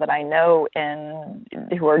the people that I know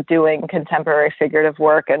who are doing contemporary figurative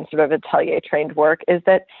work and sort of atelier trained work is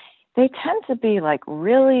that they tend to be like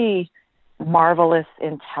really marvelous,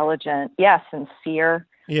 intelligent, sincere,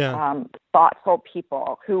 Yeah. thoughtful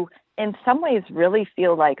people who in some ways really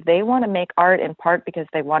feel like they want to make art in part because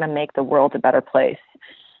they want to make the world a better place.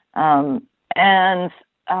 And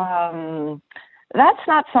that's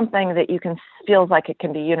not something that feels like it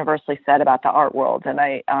can be universally said about the art world. And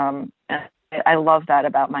I love that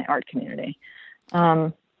about my art community.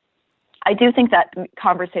 I do think that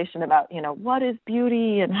conversation about, what is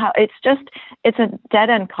beauty and how it's a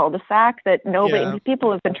dead end cul-de-sac that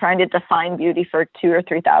people have been trying to define beauty for 2,000 or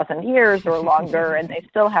 3,000 years or longer, and they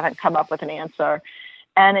still haven't come up with an answer.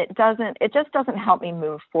 And it just doesn't help me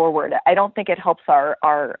move forward. I don't think it helps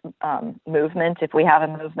our movement. If we have a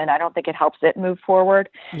movement, I don't think it helps it move forward,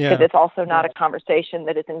 because it's also not a conversation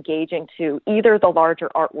that is engaging to either the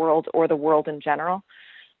larger art world or the world in general.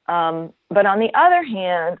 But on the other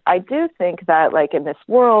hand, I do think that like in this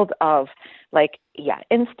world of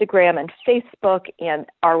Instagram and Facebook, and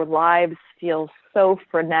our lives feel so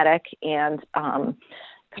frenetic and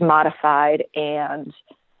commodified and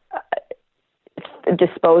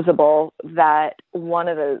disposable, that one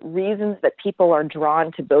of the reasons that people are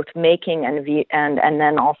drawn to both making and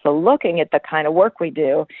then also looking at the kind of work we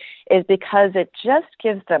do is because it just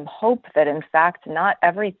gives them hope that in fact not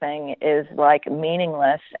everything is like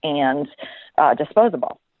meaningless and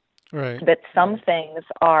disposable. Right. That some things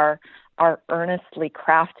are earnestly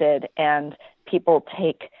crafted, and people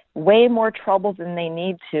take way more trouble than they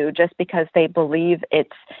need to just because they believe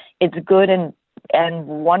it's good and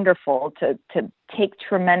wonderful to take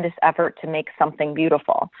tremendous effort to make something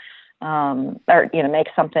beautiful, or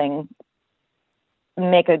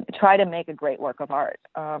try to make a great work of art.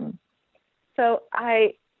 So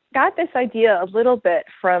I got this idea a little bit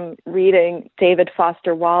from reading David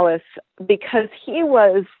Foster Wallace, because he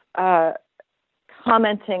was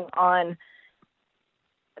commenting on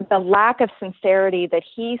the lack of sincerity that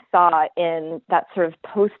he saw in that sort of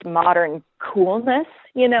postmodern coolness,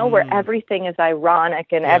 where everything is ironic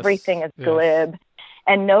and everything is glib,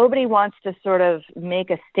 and nobody wants to sort of make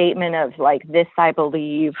a statement of like, this I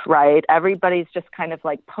believe, right? Everybody's just kind of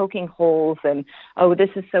like poking holes and, oh, this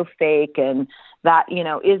is so fake, and that,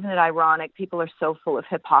 isn't it ironic? People are so full of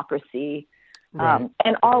hypocrisy. Right.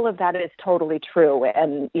 And all of that is totally true.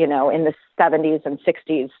 And, in the 70s and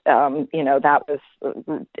 60s, that was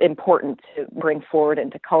important to bring forward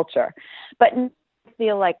into culture. But I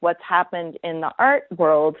feel like what's happened in the art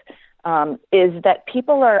world is that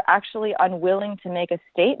people are actually unwilling to make a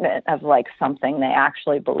statement of like something they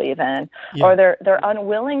actually believe in, or they're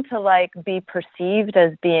unwilling to like be perceived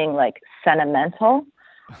as being like sentimental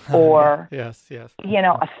or,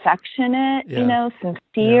 affectionate,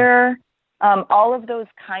 sincere. Yeah. All of those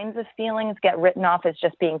kinds of feelings get written off as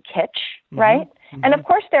just being kitsch, right? Mm-hmm. And of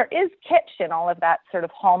course there is kitsch in all of that sort of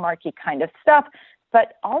hallmarky kind of stuff,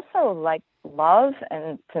 but also like love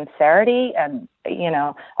and sincerity and,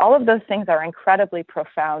 all of those things are incredibly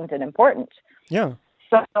profound and important. Yeah.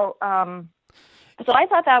 So I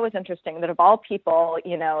thought that was interesting, that of all people,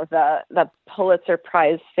 the Pulitzer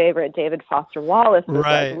Prize favorite, David Foster Wallace, was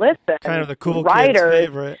like, listen, kind of the cool writers, kid's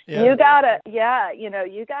favorite. Yeah. you gotta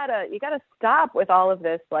stop with all of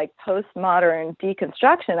this like postmodern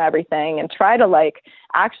deconstruction, everything, and try to like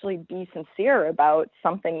actually be sincere about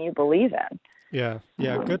something you believe in. Yeah.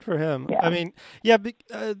 Yeah. Good for him. Yeah. I mean,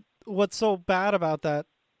 what's so bad about that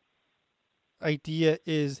idea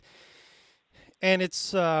is, and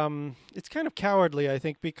it's kind of cowardly, I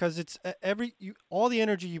think, because it's all the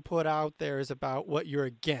energy you put out there is about what you're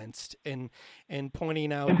against and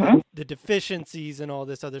pointing out the deficiencies and all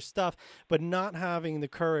this other stuff, but not having the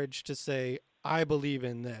courage to say, I believe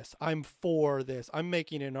in this, I'm for this, I'm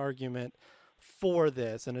making an argument for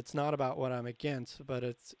this, and it's not about what I'm against, but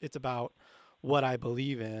it's about what I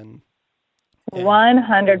believe in.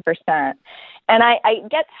 100%. And I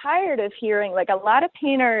get tired of hearing, like, a lot of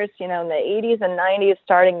painters, in the 80s and 90s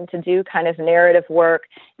starting to do kind of narrative work.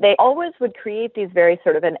 They always would create these very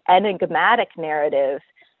sort of an enigmatic narrative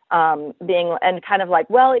being and kind of like,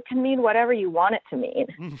 well, it can mean whatever you want it to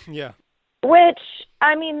mean. Yeah. Which,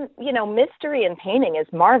 I mean, mystery in painting is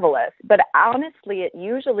marvelous, but honestly, it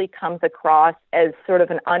usually comes across as sort of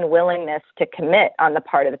an unwillingness to commit on the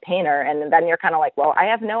part of the painter. And then you're kind of like, well, I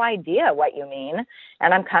have no idea what you mean,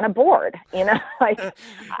 and I'm kind of bored, like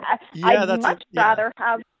Yeah, I'd much rather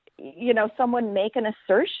have, someone make an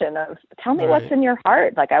assertion of, tell me what's in your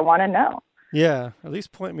heart. Like, I want to know. Yeah, at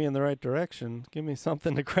least point me in the right direction. Give me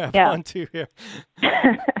something to grab onto here.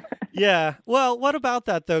 Yeah. Well, what about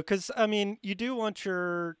that though? Because I mean, you do want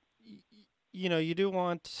I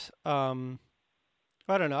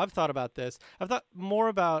don't know. I've thought about this. I've thought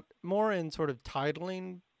more in sort of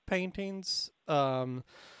titling paintings. I'm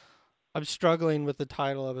struggling with the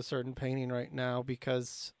title of a certain painting right now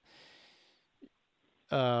because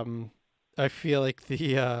I feel like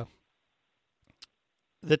the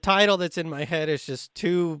title that's in my head is just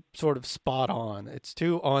too sort of spot on. It's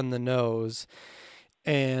too on the nose.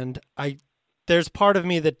 And there's part of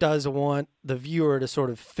me that does want the viewer to sort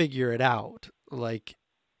of figure it out. Like,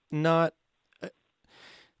 not,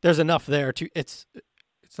 there's enough there to, it's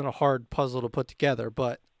not a hard puzzle to put together,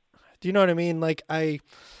 but do you know what I mean? Like, I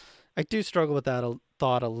do struggle with that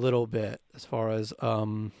thought a little bit as far as,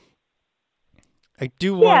 I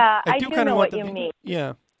do kind of want what you mean.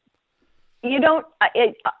 Yeah. You don't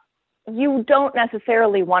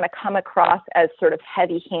necessarily want to come across as sort of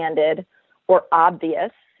heavy-handed or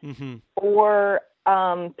obvious, or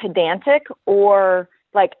pedantic, or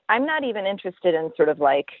like, I'm not even interested in sort of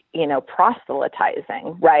like,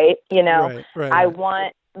 proselytizing, right? Right. I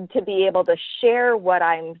want to be able to share what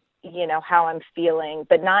I'm, how I'm feeling,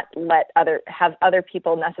 but not have other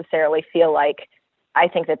people necessarily feel like I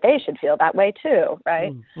think that they should feel that way too,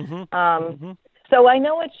 right? So I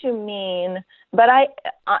know what you mean, but I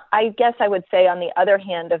guess I would say on the other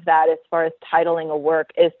hand of that, as far as titling a work,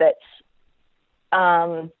 is that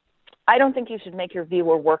I don't think you should make your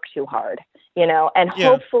viewer work too hard, and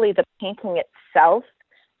hopefully the painting itself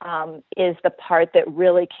is the part that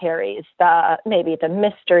really carries maybe the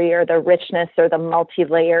mystery or the richness or the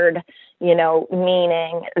multi-layered,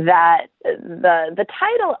 meaning that the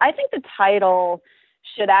title, I think the title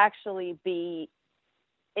should actually be,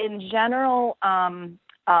 in general,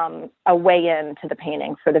 a way into the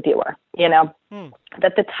painting for the viewer,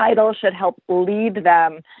 that the title should help lead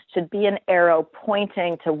them, should be an arrow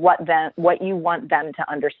pointing to what you want them to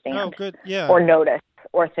understand or notice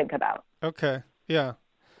or think about. Okay. Yeah.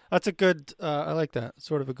 That's a good, I like that.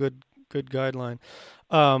 Sort of a good guideline.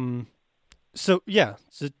 So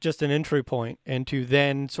just an entry point into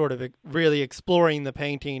then sort of really exploring the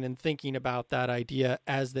painting and thinking about that idea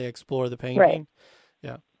as they explore the painting. Right.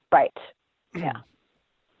 Yeah. Right. Yeah.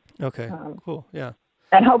 Okay. Cool. Yeah.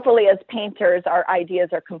 And hopefully as painters, our ideas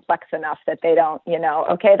are complex enough that they don't,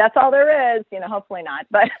 okay, that's all there is, hopefully not,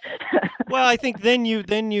 but. Well, I think then you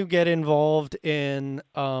get involved in,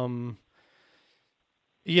 and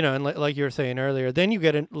like you were saying earlier, then you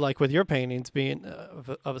get in, like with your paintings being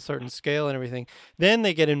of a certain scale and everything, then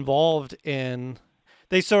they get involved in,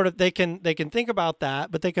 they can think about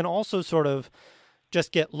that, but they can also sort of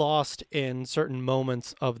just get lost in certain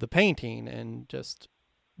moments of the painting and just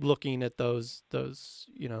looking at those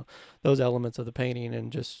elements of the painting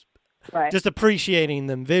and just appreciating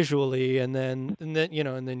them visually, and then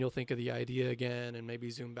you'll think of the idea again and maybe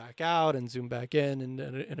zoom back out and zoom back in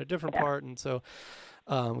a different part, and so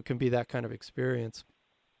it can be that kind of experience.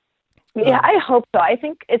 Yeah, I hope so. I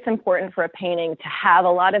think it's important for a painting to have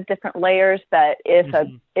a lot of different layers that if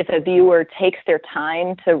a viewer takes their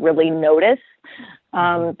time to really notice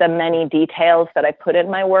the many details that I put in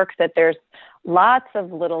my work, that there's lots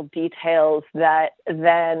of little details that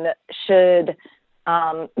then should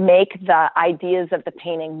make the ideas of the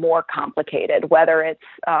painting more complicated, whether it's,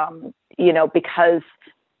 because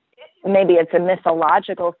maybe it's a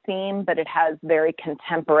mythological theme, but it has very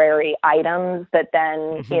contemporary items that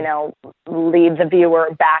then, lead the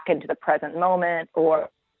viewer back into the present moment, or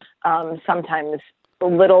sometimes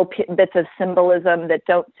little bits of symbolism that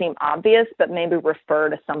don't seem obvious, but maybe refer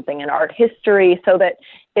to something in art history, so that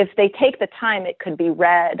if they take the time, it could be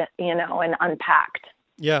read, and unpacked.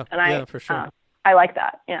 Yeah, and for sure. I like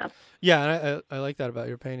that. Yeah. Yeah, I like that about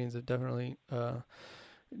your paintings. I definitely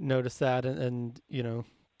noticed that, and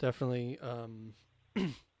definitely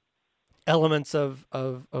elements of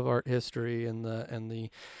art history and the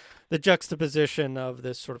juxtaposition of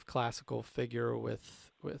this sort of classical figure with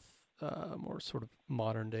more sort of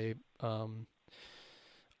modern day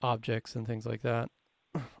objects and things like that.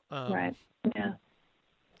 Right. Yeah.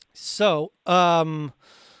 So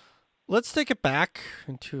let's take it back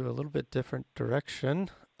into a little bit different direction.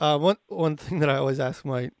 One thing that I always ask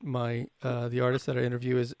my the artists that I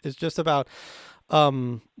interview is just about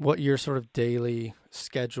what your sort of daily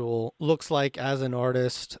schedule looks like as an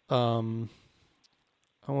artist. I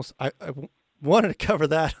wanted to cover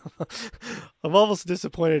that. I'm almost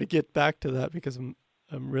disappointed to get back to that because I'm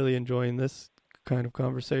really enjoying this kind of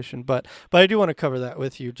conversation. But I do want to cover that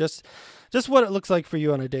with you. Just what it looks like for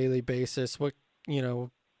you on a daily basis. What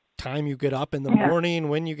time you get up in the morning,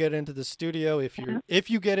 when you get into the studio, if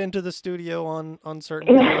you get into the studio on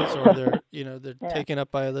certain days, or they're taken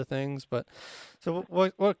up by other things. But so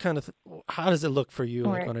what kind of how does it look for you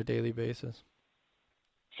like on a daily basis?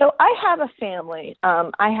 So I have a family.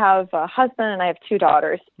 I have a husband and I have 2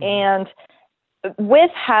 daughters. And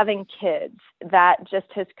with having kids, that just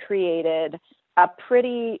has created a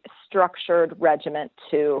pretty structured regiment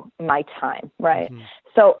to my time, right?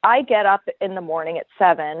 So I get up in the morning at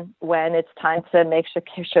 7 when it's time to make sure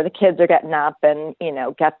the kids are getting up and,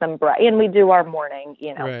 get them and we do our morning,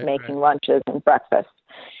 making lunches and breakfast.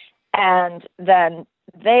 And then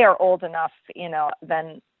they are old enough,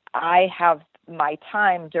 then I have my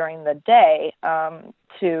time during the day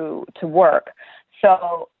to work.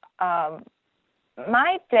 So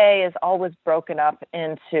my day is always broken up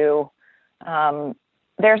into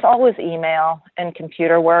there's always email and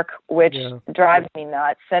computer work, which drives me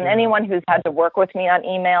nuts. And anyone who's had to work with me on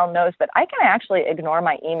email knows that I can actually ignore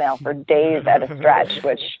my email for days at a stretch,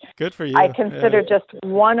 which good for you. I consider just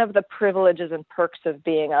one of the privileges and perks of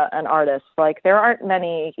being an artist. Like there aren't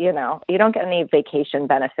many, you don't get any vacation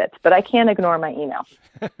benefits, but I can't ignore my email.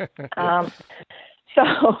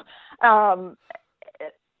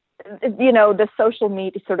 The social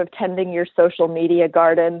media, sort of tending your social media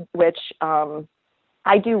garden, which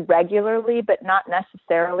I do regularly, but not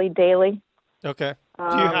necessarily daily. Okay.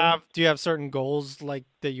 Do you have certain goals like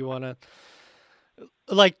that you want to,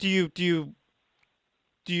 like, do you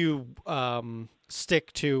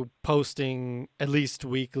stick to posting at least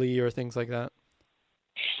weekly or things like that?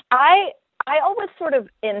 I always sort of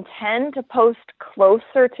intend to post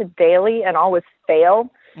closer to daily and always fail.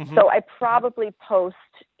 So I probably post,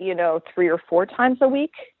 3 or 4 times a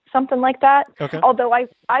week, something like that. Okay. Although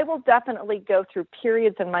I will definitely go through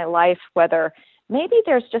periods in my life whether maybe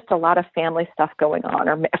there's just a lot of family stuff going on,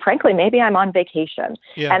 or frankly, maybe I'm on vacation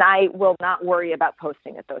and I will not worry about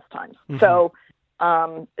posting at those times. So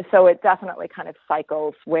it definitely kind of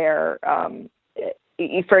cycles where,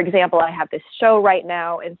 for example, I have this show right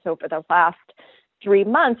now. And so for the last 3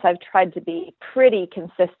 months, I've tried to be pretty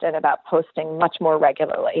consistent about posting much more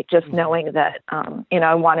regularly, just knowing that,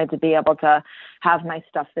 I wanted to be able to have my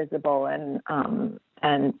stuff visible and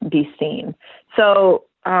be seen. So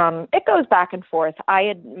it goes back and forth. I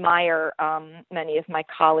admire many of my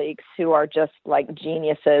colleagues who are just like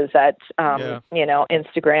geniuses at,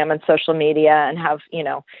 Instagram and social media and have,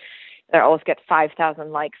 they always get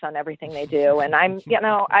 5,000 likes on everything they do. And I'm,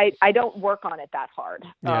 I don't work on it that hard.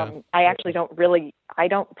 I actually I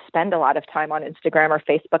don't spend a lot of time on Instagram or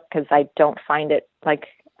Facebook because I don't find it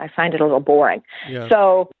I find it a little boring. Yeah.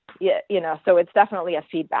 So, so it's definitely a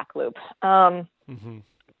feedback loop. And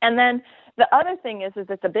then the other thing is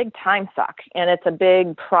it's a big time suck, and it's a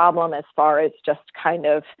big problem as far as just kind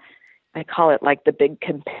of, I call it like the big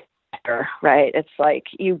competitor, right? It's like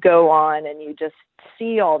you go on and you just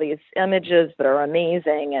see all these images that are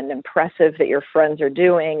amazing and impressive that your friends are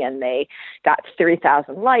doing, and they got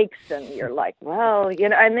 3,000 likes, and you're like, well,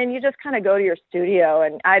 and then you just kind of go to your studio,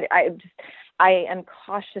 and I am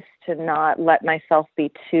cautious to not let myself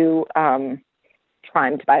be too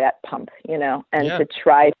primed by that pump, and to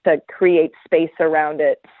try to create space around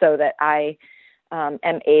it so that I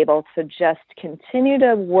am able to just continue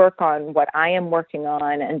to work on what I am working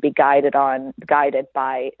on and be guided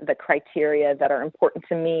by the criteria that are important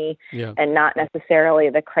to me, and not necessarily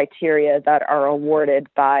the criteria that are awarded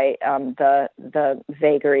by the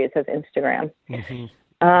vagaries of Instagram.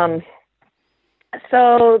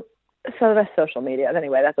 So the social media,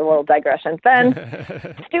 anyway, that's a little digression. Then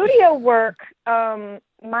studio work,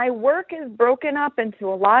 my work is broken up into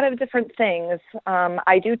a lot of different things.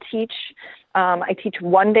 I do teach. I teach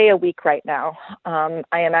 1 day a week right now. I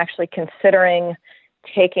am actually considering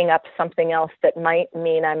taking up something else that might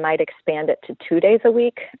mean I might expand it to 2 days a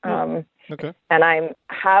week. Okay. And I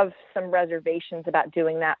have some reservations about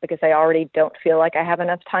doing that because I already don't feel like I have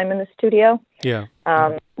enough time in the studio. Yeah.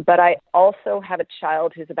 But I also have a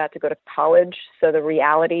child who's about to go to college. So the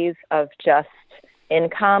realities of just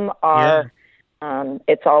income are,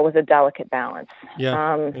 it's always a delicate balance.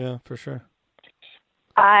 Yeah, for sure.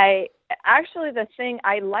 I actually, the thing,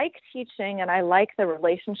 I like teaching and I like the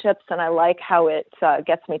relationships and I like how it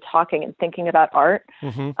gets me talking and thinking about art.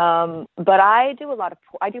 But I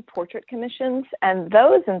do portrait commissions, and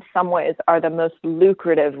those in some ways are the most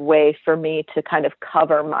lucrative way for me to kind of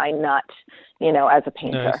cover my nut, as a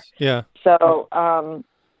painter. Nice. Yeah. So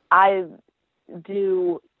I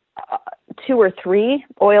do 2 or 3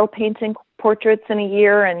 oil painting portraits in a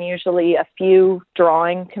year, and usually a few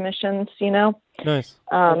drawing commissions, Nice.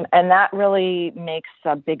 And that really makes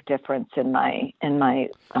a big difference in my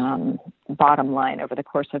bottom line over the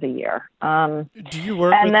course of a year. Do you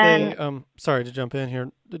work with sorry to jump in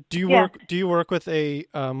here. Do you work with a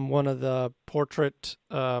one of the portrait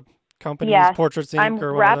companies, Yes, Portraits Inc. or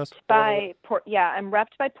I'm one of those? I'm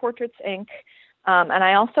repped by Portraits Inc. And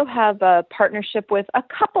I also have a partnership with a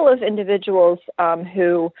couple of individuals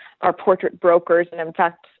who are portrait brokers. And in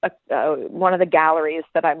fact, one of the galleries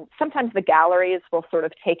sometimes the galleries will sort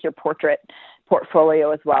of take your portrait portfolio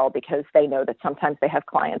as well, because they know that sometimes they have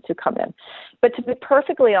clients who come in. But to be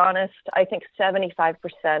perfectly honest, I think 75%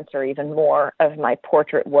 or even more of my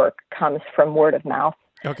portrait work comes from word of mouth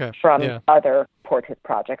from other portrait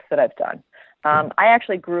projects that I've done. I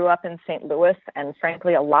actually grew up in St. Louis, and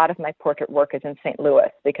frankly, a lot of my portrait work is in St.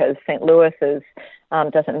 Louis, because St. Louis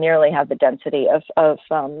doesn't nearly have the density of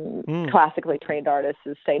classically trained artists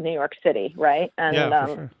as, say, New York City, right? And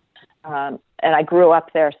for sure. And I grew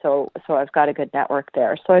up there, so I've got a good network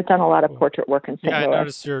there. So I've done a lot of portrait work in St. Louis. Yeah, I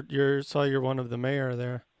noticed you're one of the mayor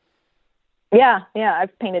there. Yeah,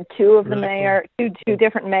 I've painted 2 of the mayor, cool. two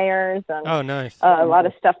different mayors, and nice. A lot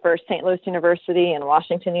of stuff for St. Louis University and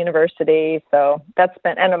Washington University. So that's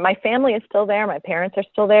been, and my family is still there. My parents are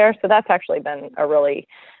still there. So that's actually been a really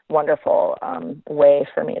wonderful way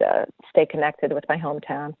for me to stay connected with my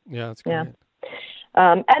hometown. Yeah, that's great. Yeah.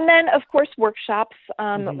 And then, of course, workshops,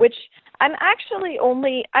 which I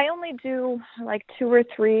only do like 2 or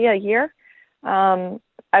 3 a year.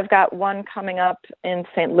 I've got one coming up in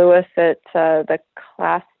St. Louis at the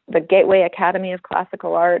Gateway Academy of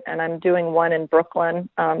Classical Art, and I'm doing one in Brooklyn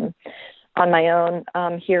on my own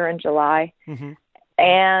here in July.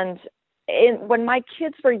 And when my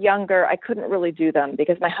kids were younger, I couldn't really do them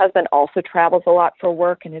because my husband also travels a lot for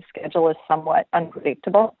work, and his schedule is somewhat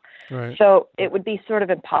unpredictable. Right. So it would be sort of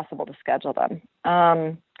impossible to schedule them.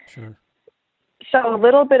 Sure. So a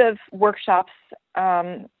little bit of workshops,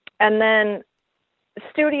 and then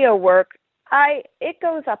studio work, it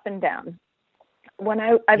goes up and down. When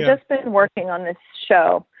I've just been working on this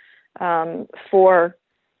show for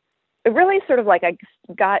really sort of like I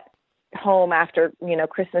got home after,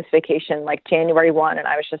 Christmas vacation, like January 1, and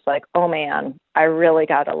I was just like, oh man, I really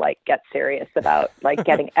got to like get serious about like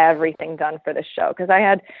getting everything done for this show. Cause I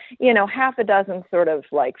had, half a dozen sort of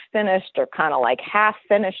like finished or kind of like half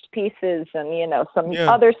finished pieces and, some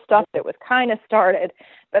other stuff that was kind of started,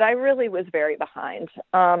 but I really was very behind.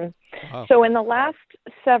 Wow. So in the last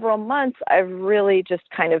several months, I've really just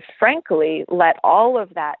kind of frankly let all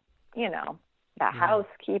of that, the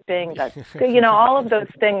housekeeping, all of those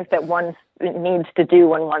things that one needs to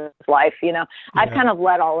do in one's life, I've kind of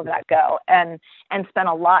let all of that go and spent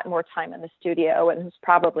a lot more time in the studio, and was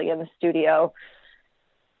probably in the studio,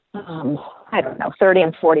 30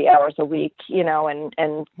 and 40 hours a week,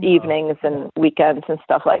 and evenings and weekends and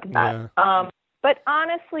stuff like that. Yeah. But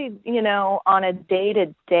honestly, on a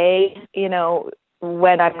day-to-day,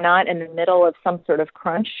 when I'm not in the middle of some sort of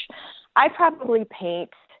crunch, I probably paint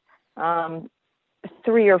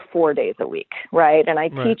 3 or 4 days a week, right? And I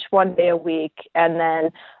teach 1 day a week, and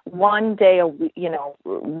then 1 day a week,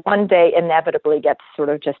 one day inevitably gets sort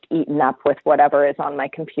of just eaten up with whatever is on my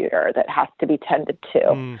computer that has to be tended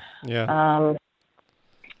to.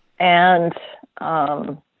 And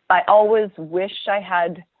I always wish I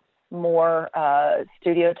had more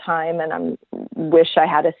studio time, and I wish I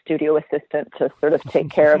had a studio assistant to sort of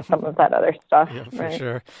take care of some of that other stuff. Yeah, for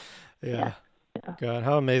sure. Yeah. God,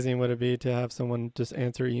 how amazing would it be to have someone just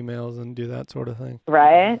answer emails and do that sort of thing?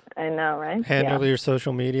 Right? I know, right? Handle your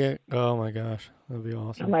social media. Oh my gosh, that'd be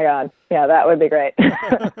awesome. Oh my God. Yeah, that would be great.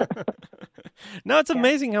 No, it's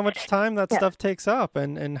amazing how much time that stuff takes up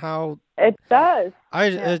and how... It does.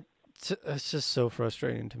 It's just so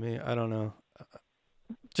frustrating to me. I don't know.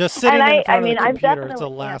 Just sitting in front of the computer, it's the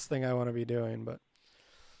last thing I want to be doing, but...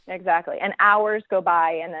 Exactly. And hours go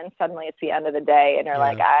by, and then suddenly it's the end of the day, and you're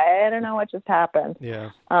like, I don't know what just happened. Yeah.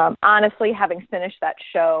 Honestly, having finished that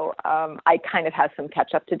show, I kind of have some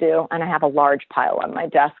catch up to do, and I have a large pile on my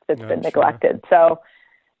desk that's been neglected. So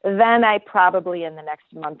then I probably in the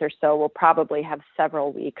next month or so will probably have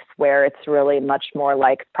several weeks where it's really much more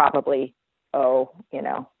like probably, a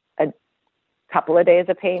couple of days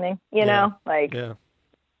of painting, Yeah.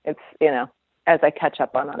 it's, as I catch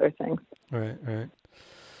up on other things. Right.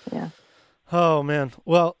 Yeah. Oh man.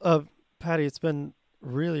 Well, Patty, it's been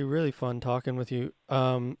really, really fun talking with you.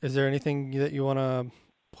 Is there anything that you want to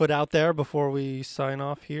put out there before we sign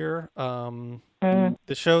off here?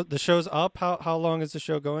 The show's up. How long is the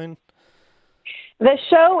show going? The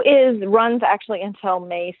show runs actually until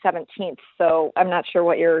May 17th, so I'm not sure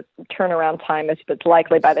what your turnaround time is, but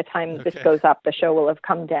likely by the time this goes up, the show will have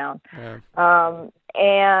come down. Yeah.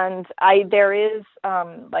 And there's a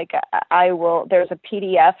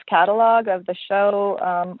PDF catalog of the show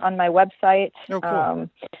on my website. Oh, cool.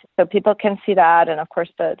 So people can see that, and of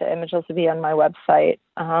course the images will be on my website.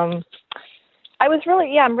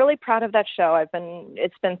 I'm really proud of that show. It's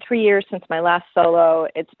been 3 years since my last solo.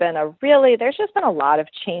 There's just been a lot of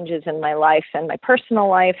changes in my life and my personal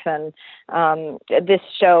life, and this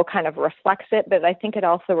show kind of reflects it, but I think it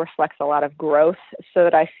also reflects a lot of growth, so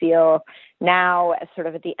that I feel now, as sort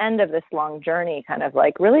of at the end of this long journey, kind of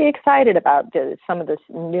like really excited about some of this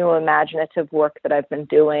new imaginative work that I've been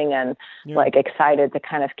doing, and like excited to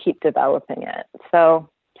kind of keep developing it. So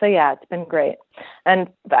yeah, it's been great. And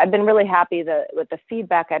I've been really happy with the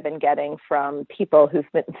feedback I've been getting from people who've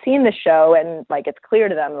seen the show, and like it's clear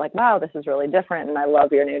to them, like, wow, this is really different, and I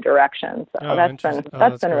love your new direction. So that's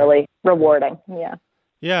been really rewarding. Yeah.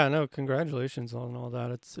 Yeah, no, congratulations on all that.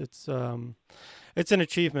 It's an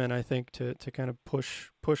achievement, I think, to kind of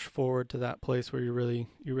push forward to that place where you're really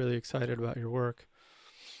excited about your work.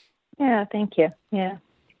 Yeah, thank you. Yeah.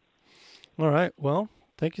 All right. Well,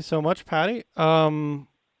 thank you so much, Patty.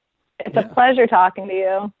 It's a pleasure talking to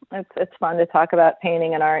you. It's fun to talk about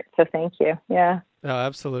painting and art, so thank you. Yeah. Oh,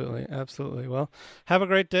 absolutely. Well, have a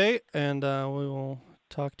great day, and we will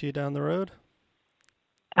talk to you down the road.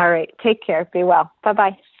 All right. Take care. Be well.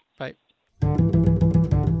 Bye-bye. Bye.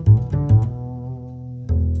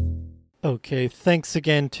 Okay, thanks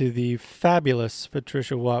again to the fabulous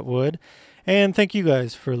Patricia Watwood, and thank you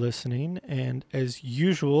guys for listening. And as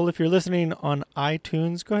usual, if you're listening on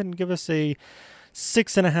iTunes, go ahead and give us a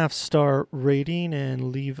 6.5-star rating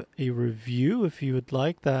and leave a review if you would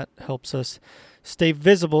like. That helps us stay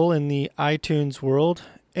visible in the iTunes world.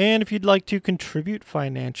 And if you'd like to contribute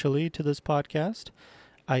financially to this podcast,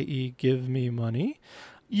 i.e. give me money,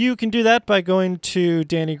 you can do that by going to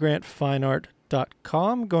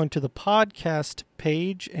DannyGrantFineArt.com, going to the podcast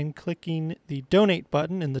page and clicking the donate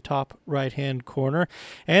button in the top right-hand corner.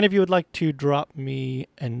 And if you would like to drop me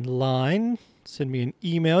a line, send me an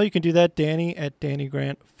email, you can do that,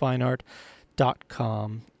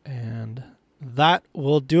 Danny@DannyGrantFineArt.com. And that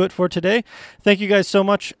will do it for today. Thank you guys so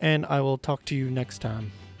much, and I will talk to you next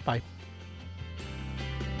time. Bye.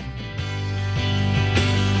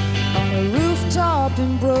 On a rooftop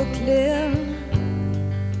in Brooklyn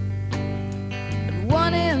at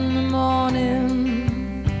 1 a.m,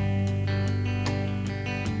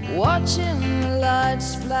 watching the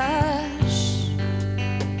lights flash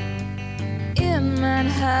in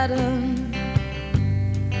Manhattan.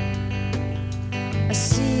 I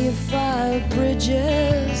see 5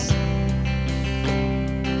 bridges,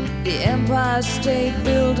 the Empire State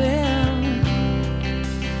Building,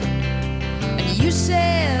 and you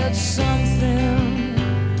said something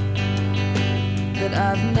that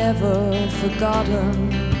I've never forgotten.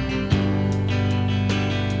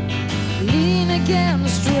 Lean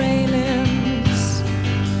against railings,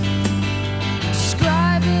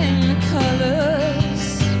 describing the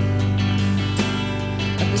colors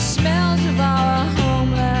and the smells of our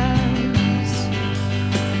homelands,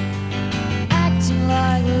 acting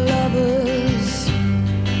like lovers.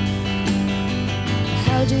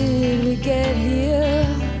 How did we get here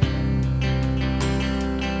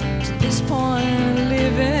to this point in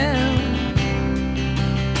living?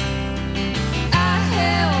 I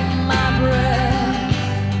held my breath,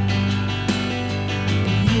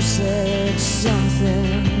 you said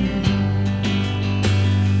something.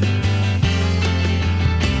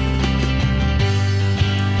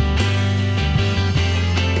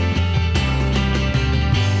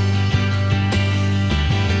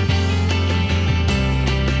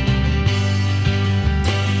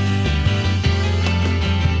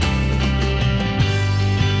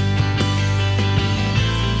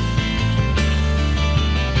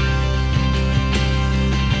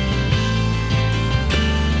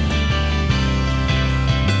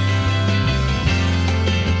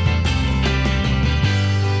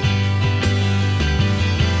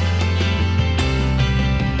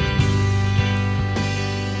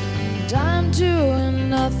 Doing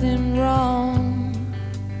nothing wrong,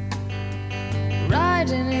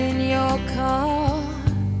 riding in your car,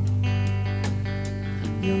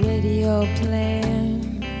 your radio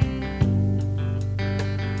playing,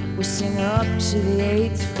 we sing up to the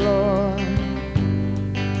 8th floor.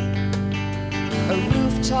 A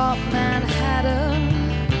rooftop Manhattan,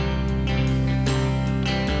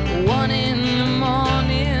 1 in the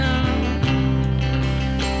morning.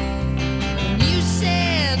 And you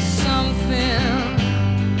said something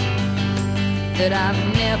that I've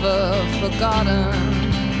never forgotten.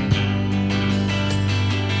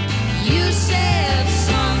 You said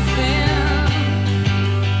something.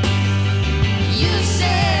 You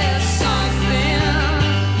said something.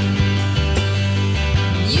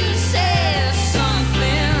 You said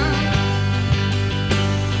something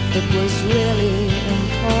that was really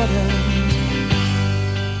important.